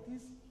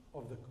properties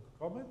of the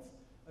comets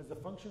as a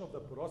function of the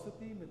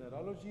porosity,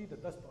 mineralogy, the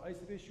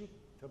dust-to-ice ratio,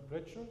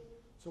 temperature.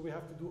 So we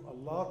have to do a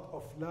lot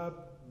of lab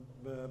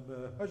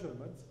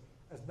measurements,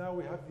 as now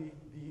we have the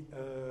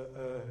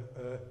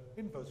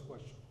inverse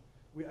question.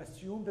 We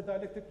assume the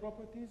dielectric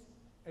properties,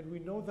 and we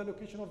know the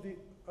location of the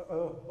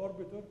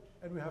orbiter,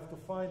 and we have to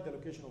find the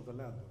location of the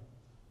lander.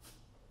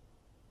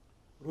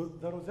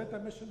 The Rosetta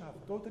mission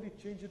have totally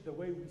changed the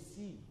way we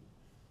see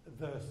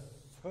the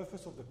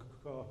surface of the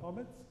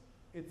comets.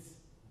 It's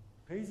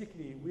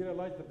basically, we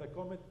realize that the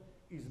comet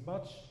is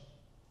much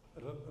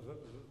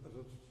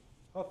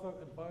tougher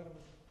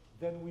environment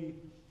than we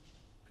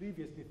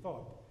previously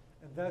thought.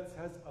 And that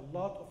has a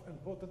lot of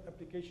important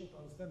application to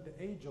understand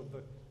the age of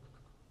the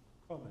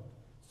comet.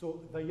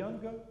 So the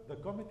younger the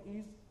comet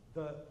is,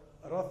 the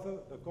rougher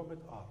the comet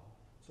are.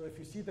 So if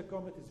you see the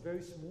comet is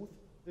very smooth,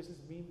 this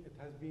is mean it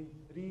has been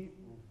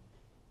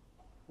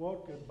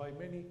reworked by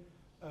many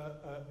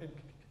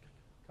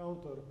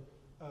encounter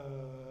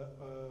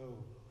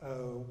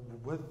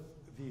with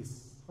the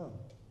sun.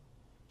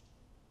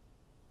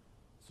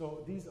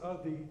 So these are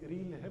the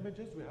real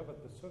images we have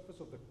at the surface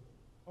of the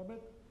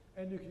comet,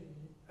 and you can,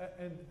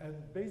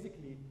 and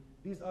basically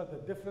these are the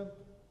different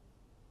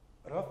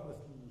roughness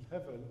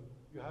level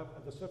you have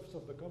at the surface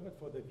of the comet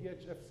for the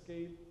VHF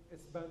scale,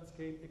 S-band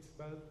scale,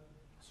 X-band.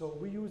 So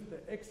we use the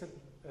X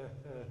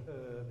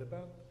the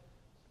band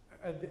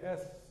and the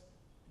S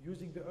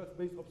using the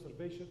Earth-based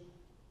observation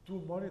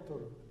to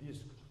monitor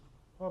these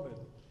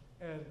comets.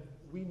 And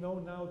we know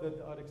now that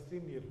they are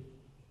extremely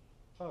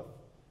tough,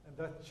 and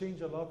that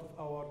changed a lot of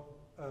our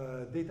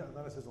data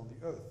analysis on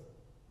the Earth.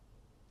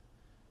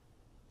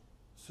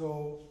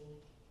 So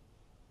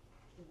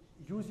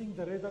using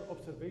the radar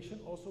observation,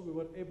 also we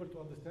were able to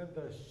understand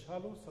the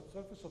shallow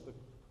subsurface of the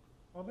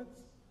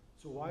comets.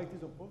 So why it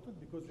is important?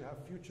 Because we have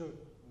future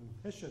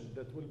mission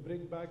that will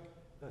bring back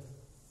the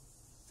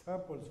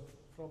samples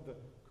from the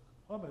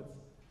comets,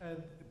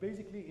 and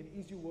basically, in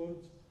easy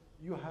words,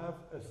 you have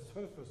a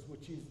surface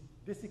which is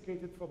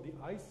desiccated from the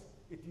ice.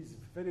 It is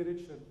very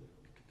rich in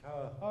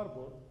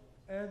carbon,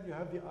 and you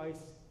have the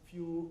ice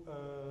few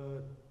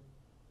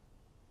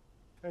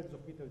tens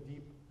of meters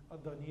deep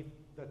underneath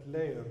that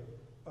layer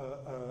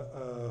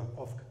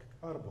of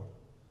carbon.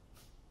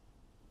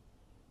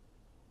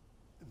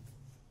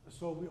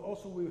 So we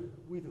also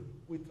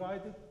we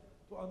tried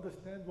to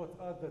understand what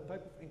are the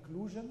type of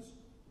inclusions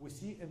we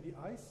see in the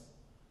ice,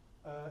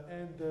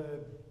 and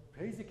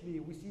basically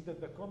we see that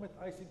the comet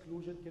ice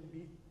inclusion can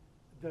be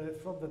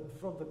from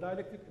the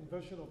dielectric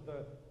inversion of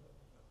the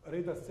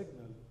radar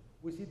signal.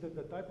 We see that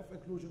the type of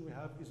inclusion we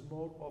have is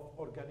more of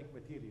organic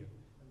material,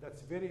 and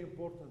that's very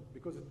important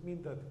because it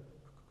means that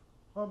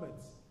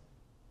comets,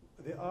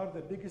 they are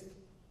the biggest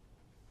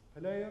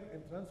player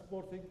in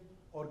transporting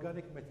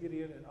organic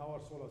material in our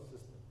solar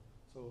system.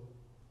 So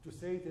to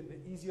say it in the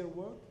easier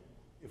word,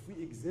 if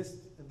we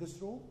exist in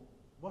this room,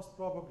 most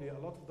probably a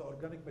lot of the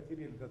organic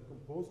material that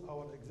compose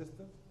our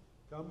existence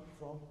come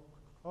from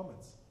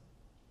comets.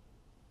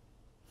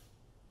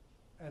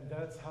 And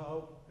that's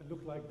how it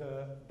looked like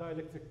the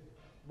dielectric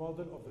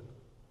model of the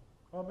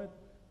comet.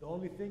 The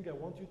only thing I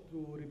want you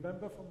to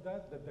remember from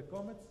that the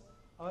comets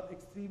are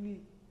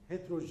extremely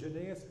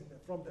heterogeneous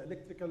from the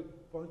electrical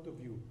point of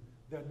view.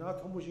 They're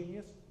not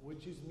homogeneous,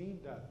 which is mean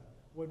that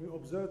when we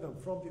observe them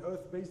from the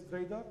Earth-based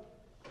radar,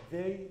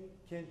 they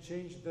can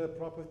change their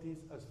properties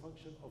as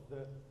function of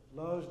the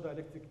large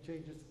dielectric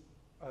changes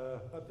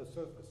at the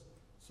surface.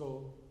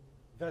 So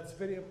that's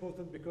very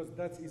important because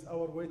that is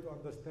our way to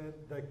understand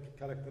the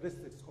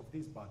characteristics of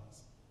these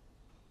bodies.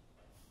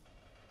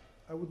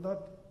 I would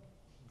not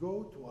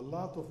go to a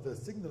lot of the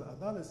signal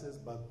analysis,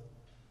 but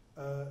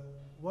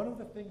one of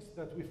the things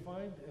that we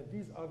find, and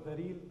these are the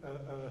real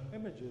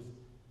images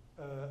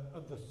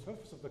on the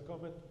surface of the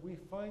comet, we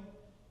find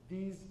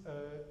these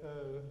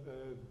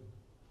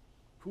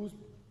cruise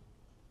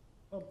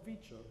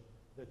feature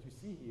that you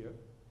see here.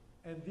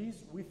 And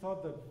these, we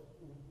thought that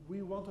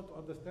we wanted to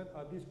understand,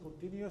 are these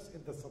continuous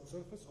in the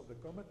subsurface of the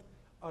comet?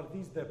 Are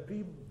these the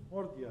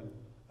primordial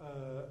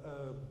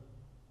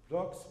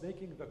rocks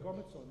making the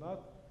comets or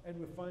not? And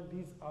we find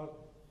these are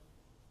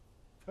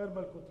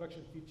thermal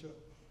contraction feature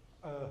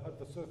at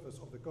the surface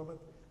of the comet,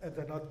 and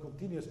they're not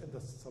continuous in the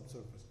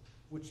subsurface,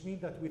 which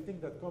means that we think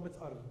that comets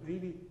are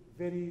really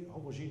very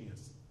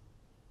homogeneous.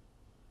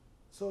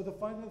 So the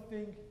final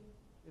thing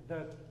is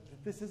that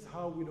this is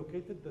how we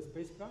located the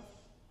spacecraft,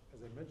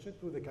 as I mentioned,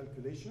 through the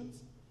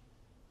calculations.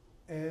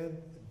 And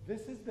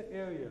this is the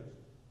area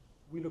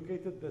we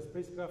located the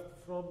spacecraft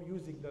from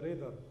using the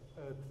radar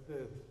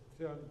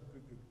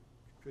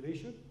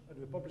triangulation, and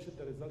we published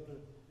the result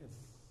in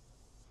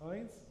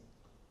Science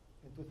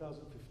in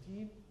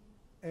 2015.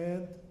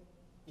 And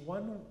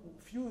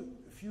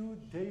few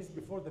days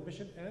before the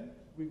mission end,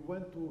 we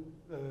went to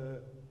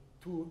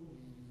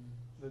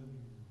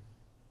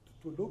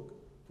look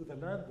to the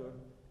lander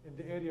in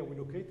the area we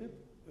located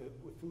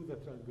through the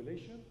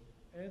triangulation,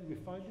 and we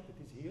find it. It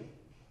is here.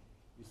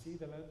 You see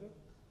the lander?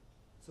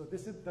 So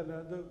this is the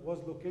lander,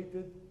 was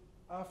located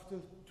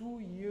after 2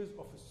 years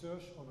of a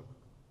search on a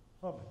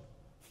comet.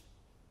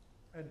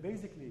 And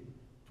basically,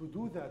 to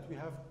do that, we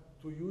have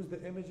to use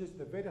the images,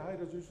 the very high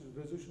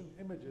resolution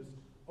images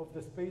of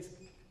the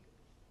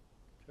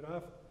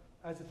spacecraft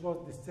as it was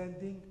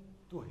descending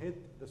to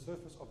hit the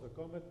surface of the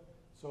comet.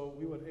 So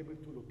we were able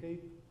to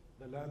locate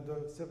the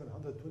lander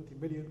 720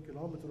 million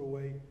kilometers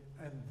away,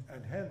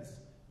 and hence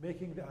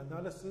making the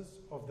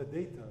analysis of the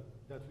data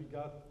that we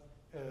got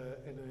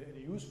in a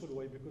useful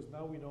way, because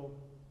now we know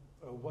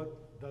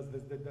what does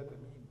this data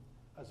mean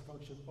as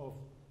function of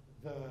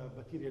the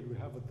material we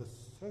have at the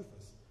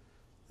surface.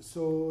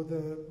 So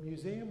the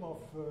Museum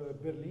of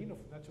Berlin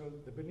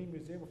the Berlin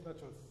Museum of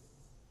Natural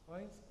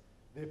Science,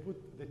 they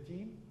put the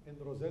team in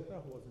Rosetta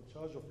who was in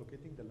charge of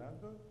locating the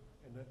lander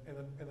in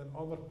an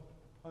honor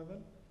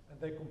panel, and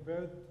they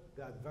compared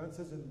the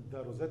advances in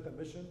the Rosetta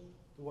mission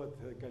to what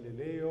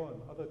Galileo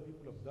and other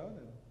people have done,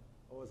 and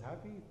I was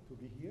happy to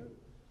be here.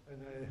 And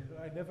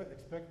I never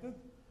expected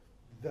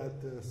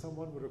that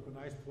someone would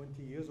recognize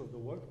 20 years of the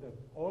work that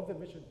all the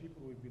mission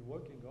people we've been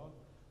working on,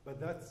 but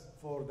that's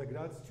for the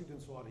grad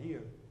students who are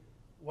here.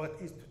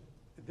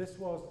 This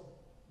was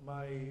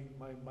my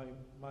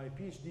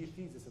PhD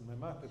thesis and my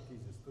master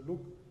thesis, to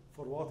look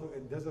for water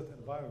in desert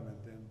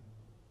environment, and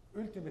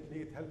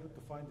ultimately it helped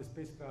to find the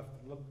spacecraft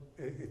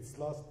it's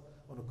lost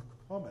on a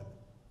comet.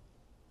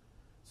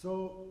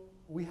 So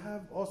we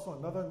have also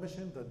another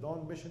mission, the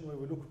Dawn mission, where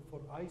we look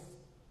for ice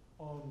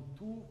on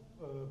two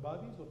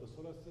bodies of the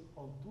solar system,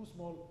 on two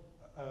small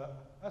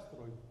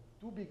asteroids,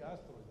 two big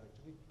asteroids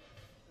actually,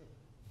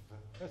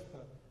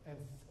 Vesta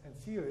and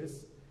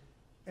Ceres,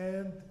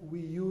 and we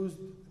used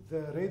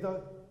the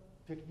radar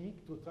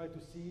technique to try to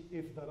see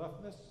if the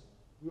roughness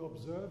we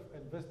observe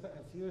in Vesta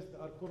and Ceres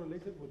are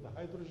correlated with the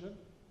hydrogen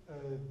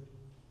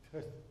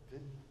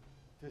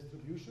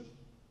distribution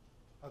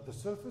at the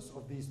surface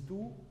of these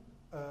two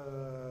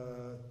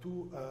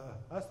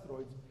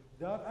asteroids.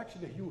 They are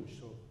actually huge.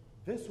 So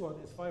this one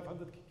is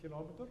 500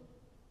 kilometers,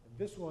 and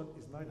this one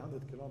is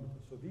 900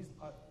 kilometers. So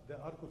they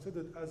are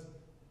considered as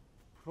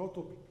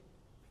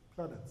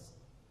protoplanets.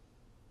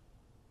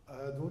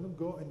 I don't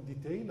go in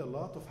detail a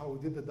lot of how we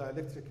did the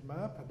dielectric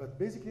map, but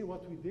basically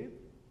what we did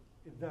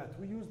is that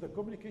we used the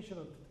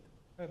communication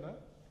antenna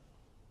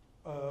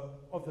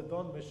of the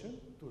Dawn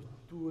mission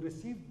to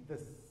receive the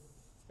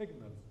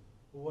signals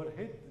who were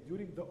hit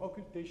during the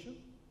occultation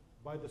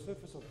by the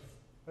surface of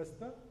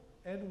Vesta,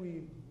 and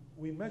we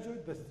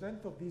measured the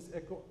strength of these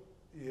echo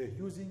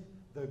using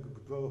the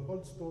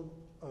goldstone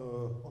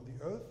on the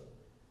Earth,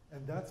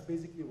 and that's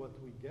basically what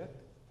we get.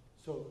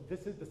 So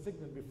this is the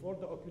signal before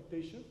the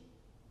occultation.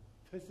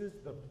 This is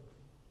the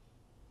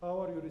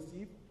power you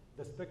receive,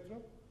 the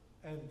spectrum,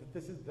 and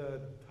this is the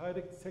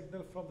direct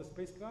signal from the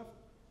spacecraft.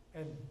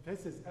 And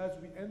this is as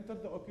we enter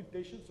the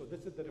occultation, so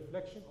this is the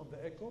reflection on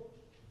the echo.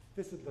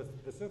 This is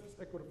the surface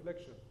echo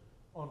reflection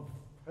on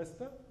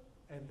Vesta,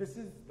 and this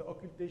is the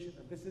occultation,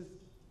 and this is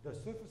the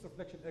surface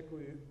reflection echo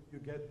you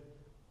get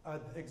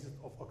at the exit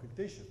of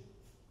occultation.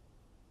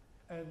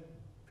 And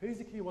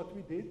basically what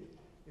we did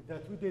is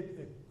that we did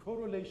a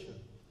correlation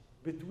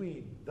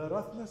between the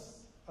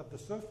roughness at the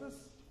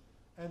surface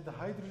and the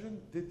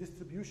hydrogen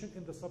distribution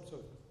in the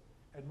subsurface.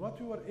 And what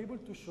we were able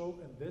to show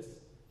in this,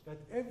 that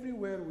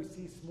everywhere we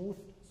see smooth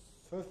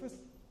surface,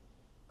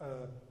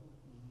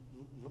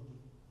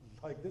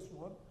 like this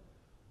one,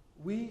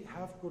 we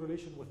have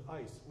correlation with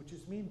ice, which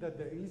is mean that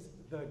there is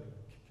the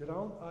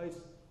ground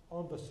ice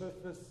on the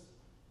surface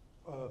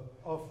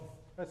of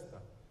Vesta.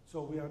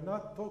 So we are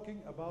not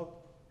talking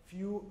about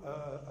few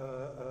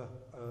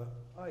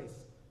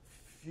ice,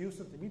 few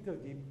centimeter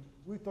deep.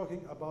 We're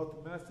talking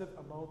about massive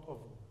amount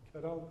of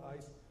ground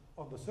ice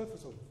on the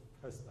surface of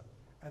Vesta.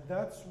 And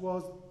that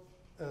was,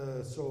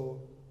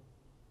 so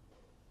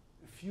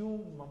a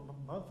few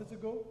months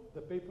ago,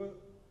 the paper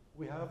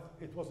we have,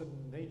 it was in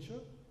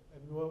Nature,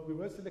 and we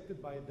were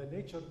selected by the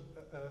Nature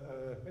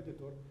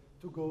editor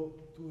to go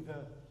to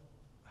the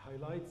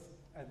highlights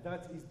and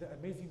that is the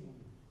amazing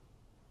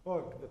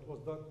work that was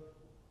done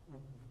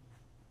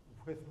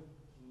with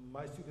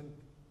my student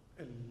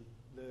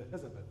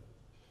Elizabeth.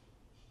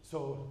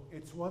 So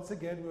it's once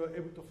again, we were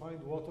able to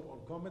find water on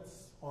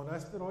comets, on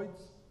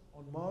asteroids,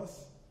 on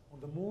Mars, on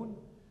the moon.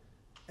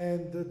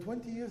 And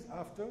 20 years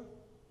after,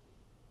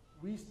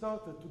 we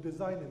started to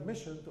design a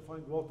mission to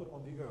find water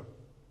on the Earth.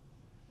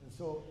 And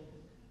so,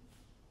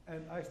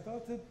 and I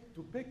started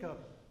to pick up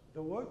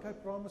the work I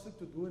promised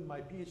to do in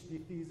my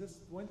PhD thesis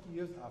 20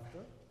 years after,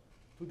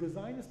 to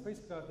design a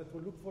spacecraft that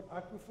will look for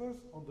aquifers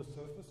on the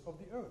surface of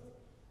the Earth.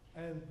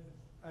 And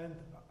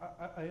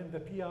I am the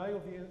PI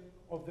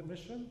of the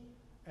mission,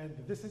 and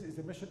this is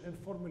a mission in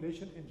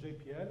formulation in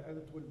JPL, and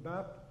it will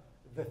map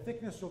the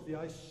thickness of the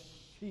ice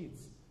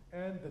sheets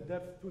and the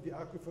depth to the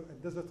aquifer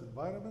and desert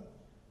environment.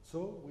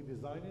 So we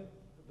designed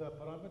the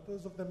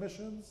parameters of the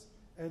missions,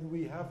 and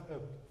we have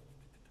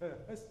a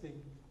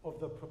testing of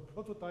the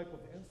prototype of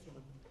the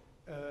instrument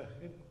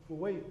in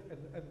Kuwait.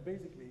 And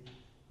basically,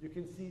 you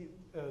can see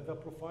the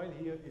profile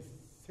here is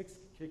 6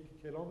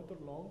 kilometers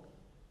long,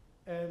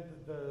 and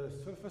the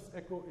surface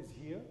echo is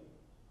here,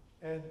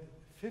 and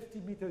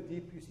 50-meter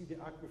deep, you see the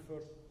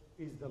aquifer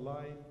is the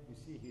line you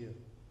see here.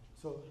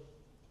 So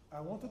I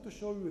wanted to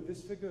show you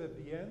this figure at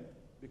the end,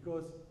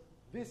 because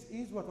this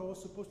is what I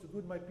was supposed to do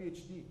in my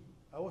PhD.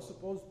 I was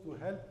supposed to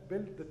help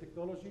build the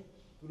technology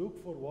to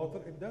look for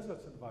water in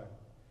deserts environment.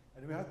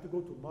 And we had to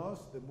go to Mars,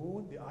 the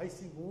moon, the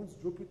icy moons,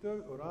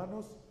 Jupiter,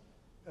 Uranus,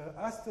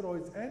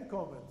 asteroids and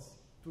comets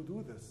to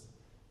do this.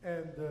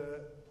 And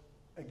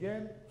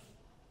again,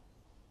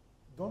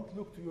 don't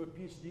look to your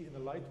PhD in a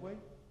light way.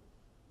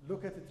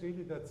 Look at it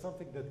really that's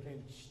something that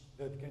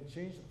can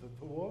change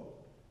the world.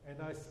 And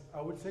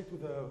I would say to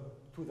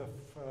the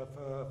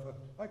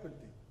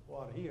faculty who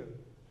are here,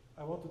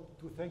 I wanted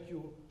to thank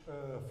you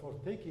for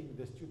taking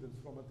the students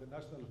from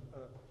international,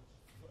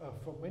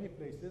 from many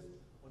places.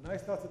 When I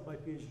started my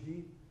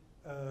PhD,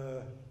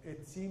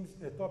 it seems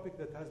a topic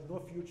that has no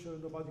future,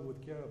 nobody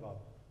would care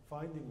about.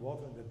 Finding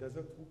water in the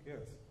desert, who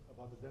cares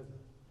about the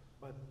desert?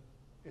 But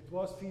it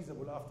was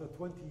feasible after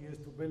 20 years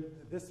to build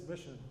this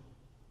mission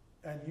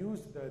and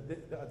use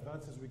the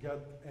advances we got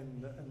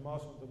in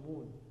Mars on the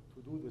moon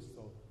to do this.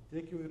 So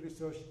take your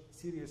research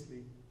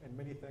seriously, and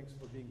many thanks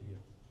for being here.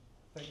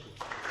 Thank you.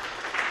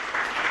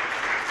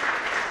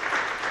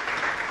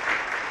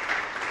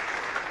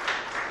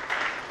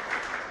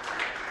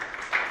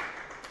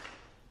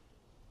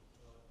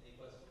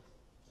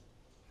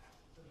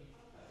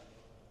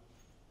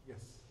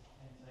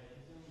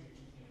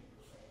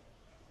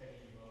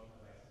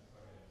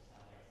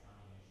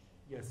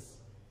 Yes,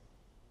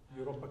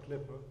 Europa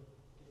Clipper.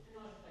 It's pretty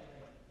much like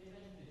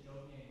given the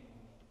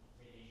Jovian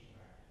radiation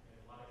environment,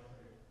 there's a lot of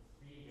sort of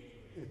free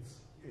radio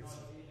waves. It's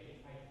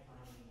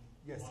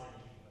yes, water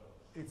using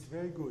those. it's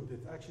very good.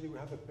 Actually, we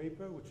have a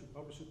paper which we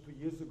published 2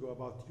 years ago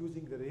about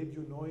using the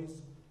radio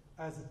noise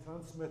as a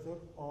transmitter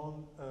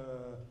on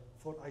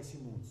for icy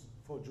moons,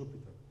 for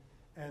Jupiter.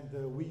 And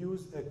we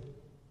use a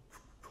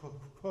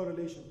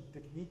correlation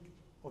technique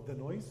of the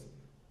noise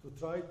to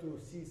try to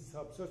see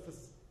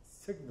subsurface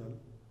signal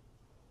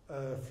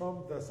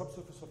from the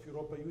subsurface of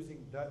Europa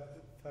using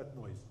that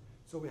noise.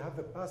 So we have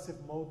a passive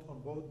mode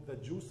on both the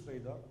JUICE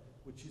radar,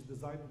 which is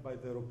designed by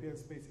the European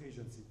Space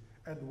Agency,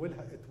 and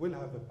it will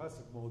have a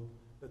passive mode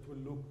that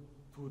will look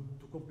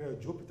to compare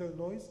Jupiter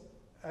noise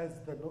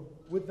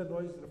with the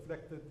noise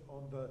reflected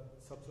on the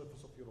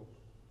subsurface of Europa.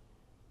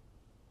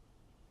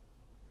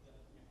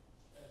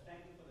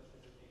 Thank you for the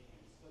presentation.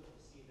 It's good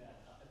to see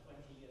that after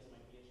 20 years my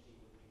PhD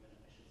would be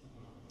beneficial.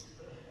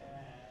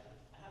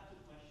 I have 2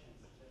 questions.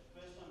 The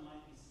first one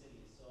might be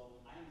silly. So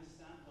I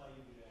understand why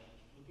you're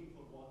looking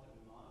for water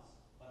in Mars,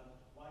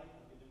 but why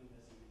are you doing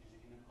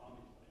this in a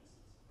comet, for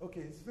instance?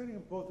 Okay, it's very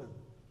important.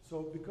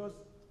 So because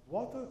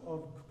water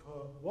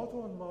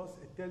on Mars,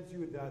 it tells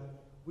you that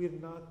we're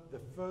not the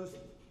first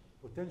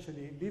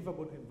potentially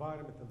livable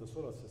environment in the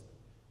solar system.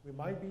 We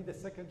might be the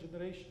 2nd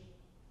generation.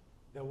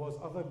 There was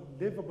other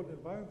livable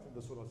environment in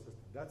the solar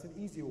system. That's an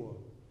easy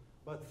world.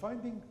 But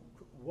finding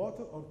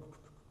water on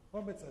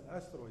comets and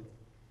asteroids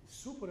is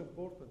super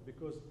important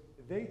because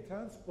they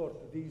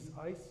transport these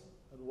ice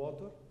and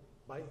water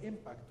by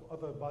impact to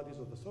other bodies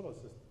of the solar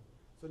system.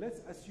 So let's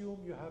assume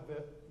you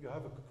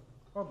have a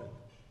comet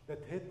that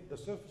hit the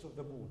surface of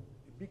the moon,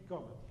 a big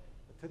comet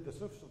that hit the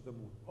surface of the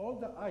moon. All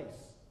the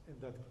ice in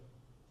that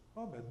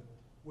comet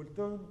will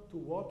turn to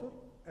water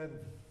and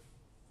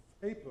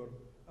vapor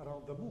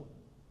around the moon.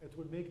 It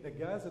will make the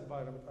gas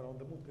environment around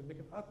the moon. It will make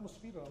an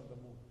atmosphere around the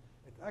moon.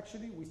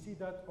 We see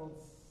that on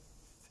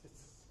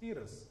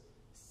Ceres.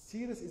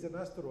 Ceres is an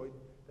asteroid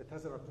that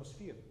has an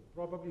atmosphere.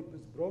 Probably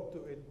is brought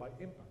to it by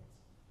impacts.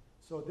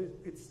 So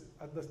it's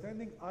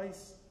understanding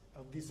ice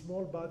and these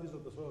small bodies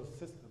of the solar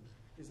system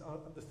is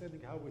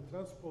understanding how we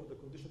transport the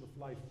condition of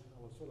life in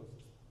our solar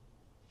system.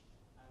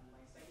 And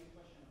my second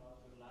question about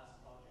your last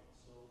project.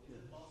 So is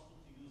it possible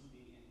to use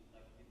the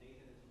data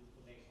that you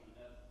collect on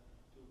Earth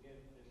to give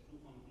the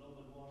proof on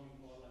global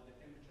warming or the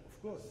temperature? Of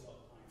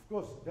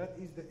course, that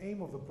is the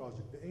aim of the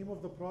project. The aim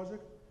of the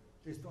project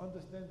is to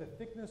understand the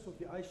thickness of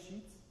the ice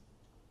sheets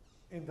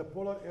in the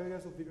polar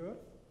areas of the Earth,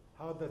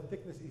 how the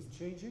thickness is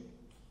changing,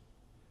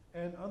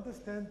 and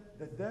understand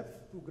the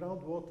depth to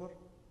groundwater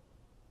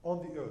on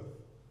the Earth.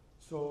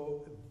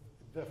 So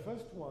the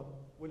first one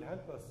will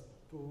help us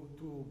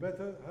to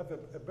better have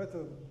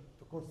to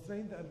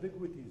constrain the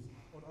ambiguities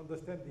on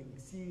understanding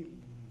sea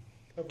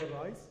level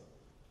rise.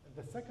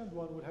 And the second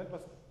one will help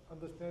us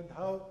understand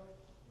how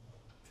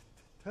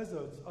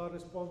deserts are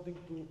responding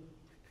to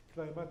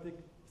climatic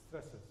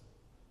stresses.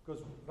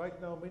 Because right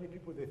now, many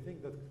people, they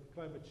think that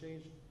climate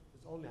change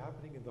is only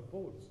happening in the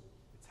poles.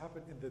 It's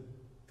happened in the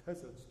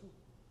deserts too,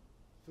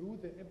 through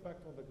the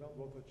impact on the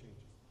groundwater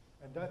changes.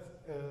 And that's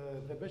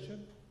the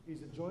mission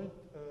is a joint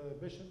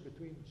mission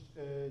between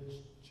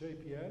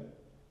JPL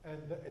and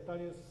the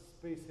Italian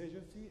Space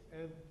Agency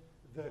and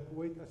the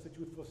Kuwait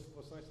Institute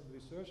for Science and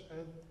Research,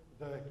 and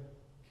the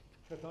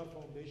Qatar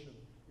Foundation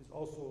is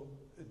also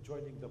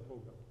joining the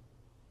program.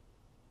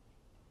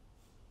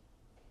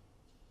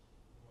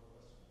 More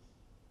questions?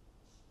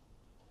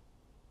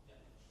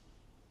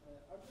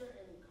 Yeah. Are there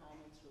any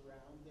comments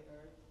around the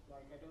Earth?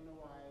 Like, I don't know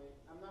why,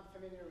 I'm not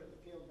familiar with the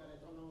field, but I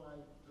don't know why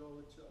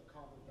go to a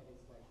comet that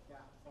is like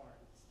that far.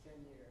 It's 10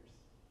 years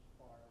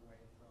far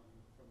away from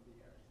the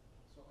Earth.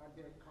 So are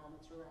there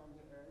comets around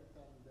the Earth?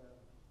 And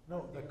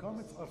No, the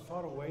comets are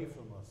far away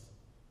from us.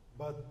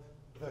 But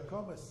the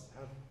comets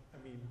have, I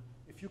mean,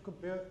 if you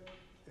compare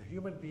a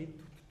human being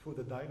to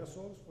the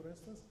dinosaurs, for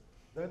instance,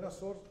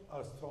 dinosaurs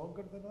are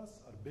stronger than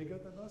us, are bigger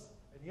than us,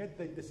 and yet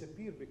they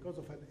disappear because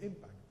of an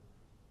impact,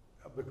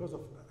 because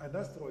of an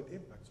asteroid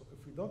impact. So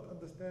if we don't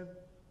understand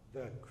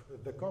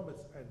the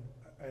comets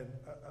and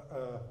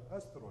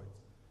asteroids,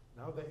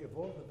 now they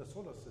evolve in the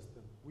solar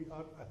system, we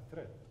are a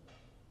threat.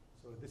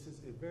 So this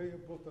is a very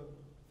important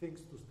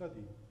things to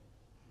study,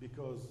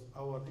 because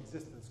our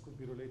existence could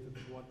be related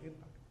to one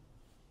impact.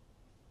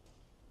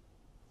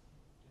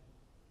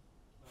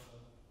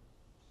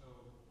 So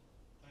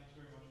thanks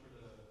very much for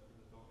the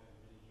talk. I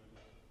really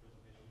enjoyed the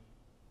presentation.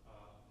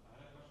 I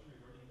had a question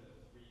regarding the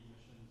 3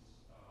 missions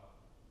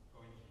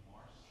going to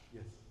Mars.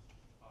 Yes.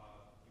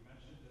 You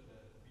mentioned that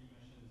the 3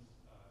 missions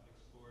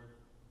explored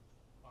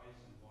ice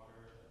and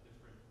water at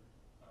different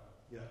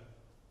Yeah. depth.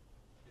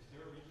 Is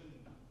there a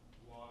reason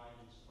why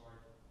you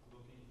start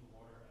looking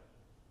for water at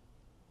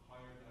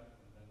higher depth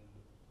and then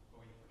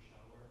going for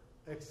shallower?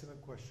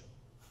 Excellent question.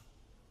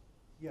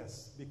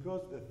 Yes,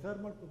 because the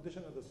thermal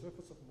condition at the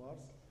surface of Mars,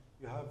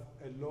 you have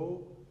a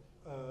low,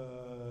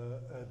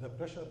 the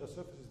pressure at the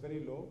surface is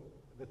very low,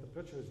 the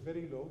temperature is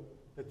very low,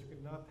 that you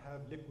cannot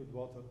have liquid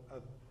water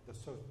at the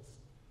surface.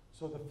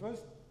 So the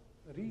first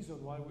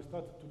reason why we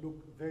started to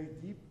look very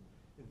deep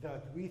is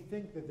that we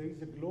think that there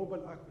is a global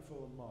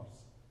aquifer on Mars,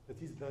 that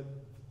is the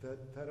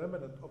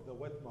remnant of the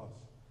wet Mars.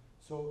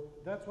 So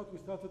that's what we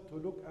started to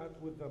look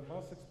at with the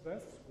Mars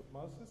Express, with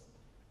Marses,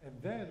 and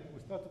then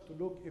we started to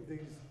look if there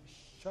is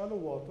shallow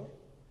water,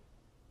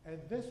 and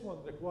this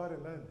one require a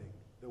landing.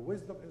 The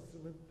Wisdom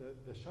instrument,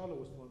 the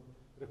shallowest one,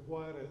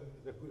 require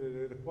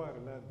a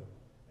lander.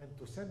 And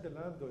to send a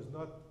lander is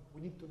not,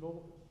 we need to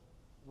know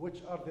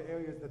which are the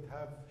areas that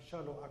have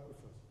shallow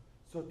aquifers.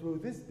 So to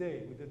this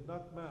day, we did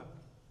not map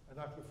an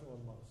aquifer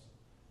on Mars.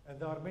 And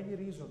there are many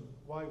reasons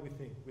why we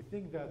think. We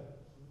think that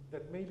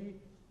maybe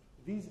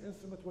these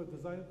instruments were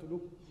designed to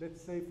look,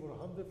 let's say, for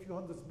a few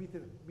hundred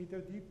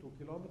meter deep to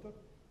a kilometer.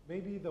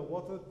 Maybe the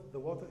water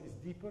is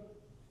deeper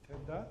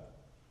than that.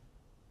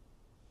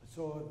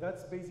 So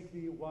that's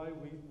basically why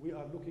we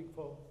are looking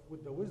for,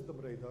 with the Wisdom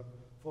radar,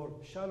 for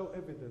shallow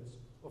evidence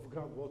of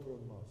groundwater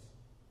on Mars.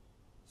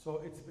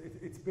 So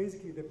it's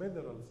basically the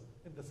minerals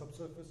in the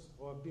subsurface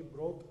who have been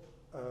brought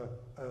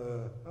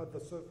at the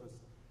surface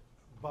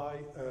by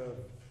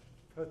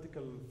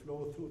vertical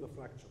flow through the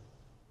fracture.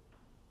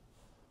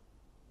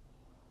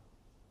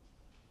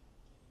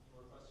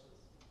 More questions?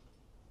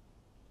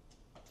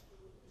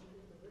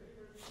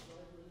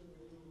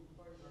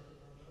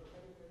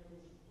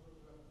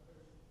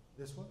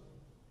 This one?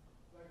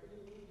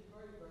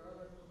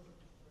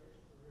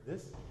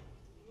 This?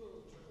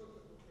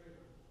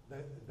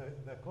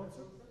 The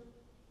concept?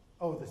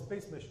 Oh, the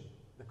space mission.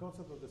 The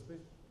concept of the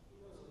space?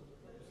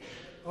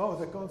 Oh,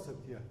 the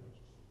concept, yeah.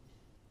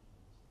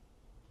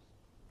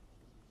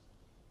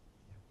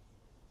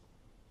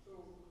 So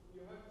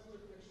you have 2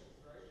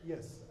 reflections, right?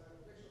 Yes.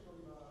 Reflection from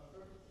the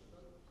surface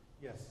system.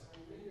 Yes.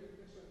 And maybe a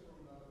reflection from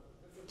the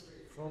different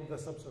rays. From the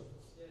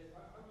subsurface. Yes.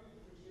 How do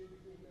you differentiate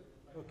between them?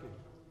 Like Okay. how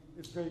do you-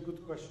 It's a very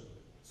good question.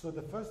 So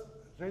the first,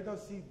 radar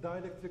see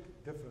dielectric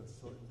difference,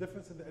 so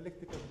difference in the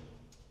electrical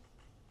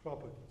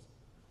properties.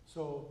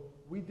 So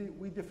we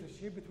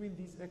differentiate between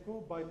these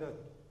echo by the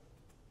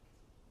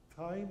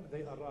time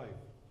they arrive.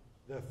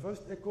 The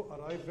first echo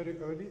arrive very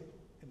early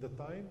in the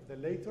time. The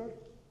later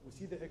we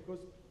see the echoes,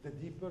 the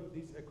deeper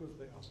these echoes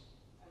they are.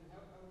 And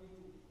how do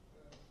you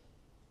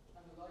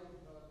analyze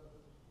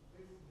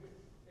this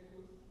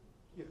echoes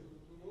Yeah.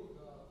 to know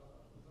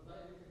the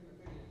dielectric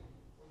material?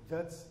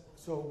 That's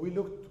so we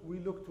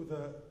look to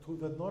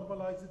the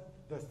normalized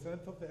the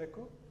strength of the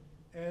echo,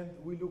 and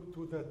we look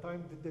to the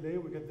time the delay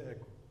we get the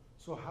echo.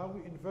 So how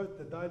we invert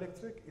the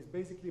dielectric is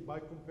basically by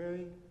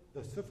comparing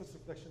the surface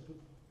reflection to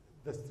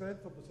the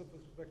strength of the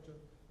surface reflection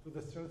to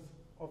the strength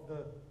of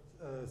the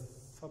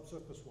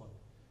subsurface one.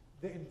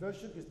 The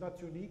inversion is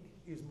not unique,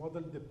 is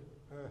modeled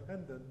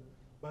dependent,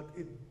 but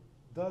it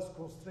does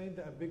constrain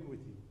the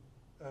ambiguity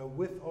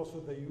with also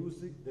the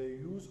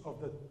use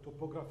of the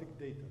topographic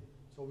data.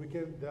 So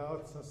there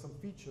are some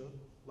feature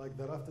like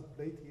the rafted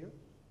plate here,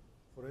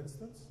 for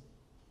instance.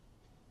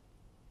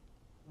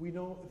 We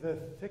know the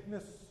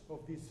thickness of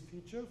this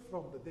feature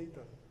from the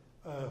data,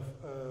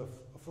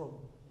 from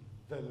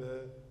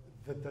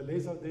the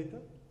laser data,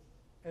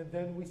 and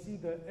then we see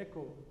the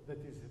echo that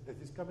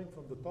is coming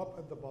from the top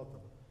and the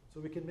bottom. So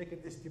we can make an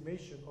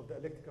estimation of the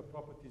electrical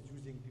properties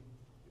using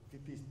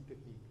this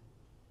technique.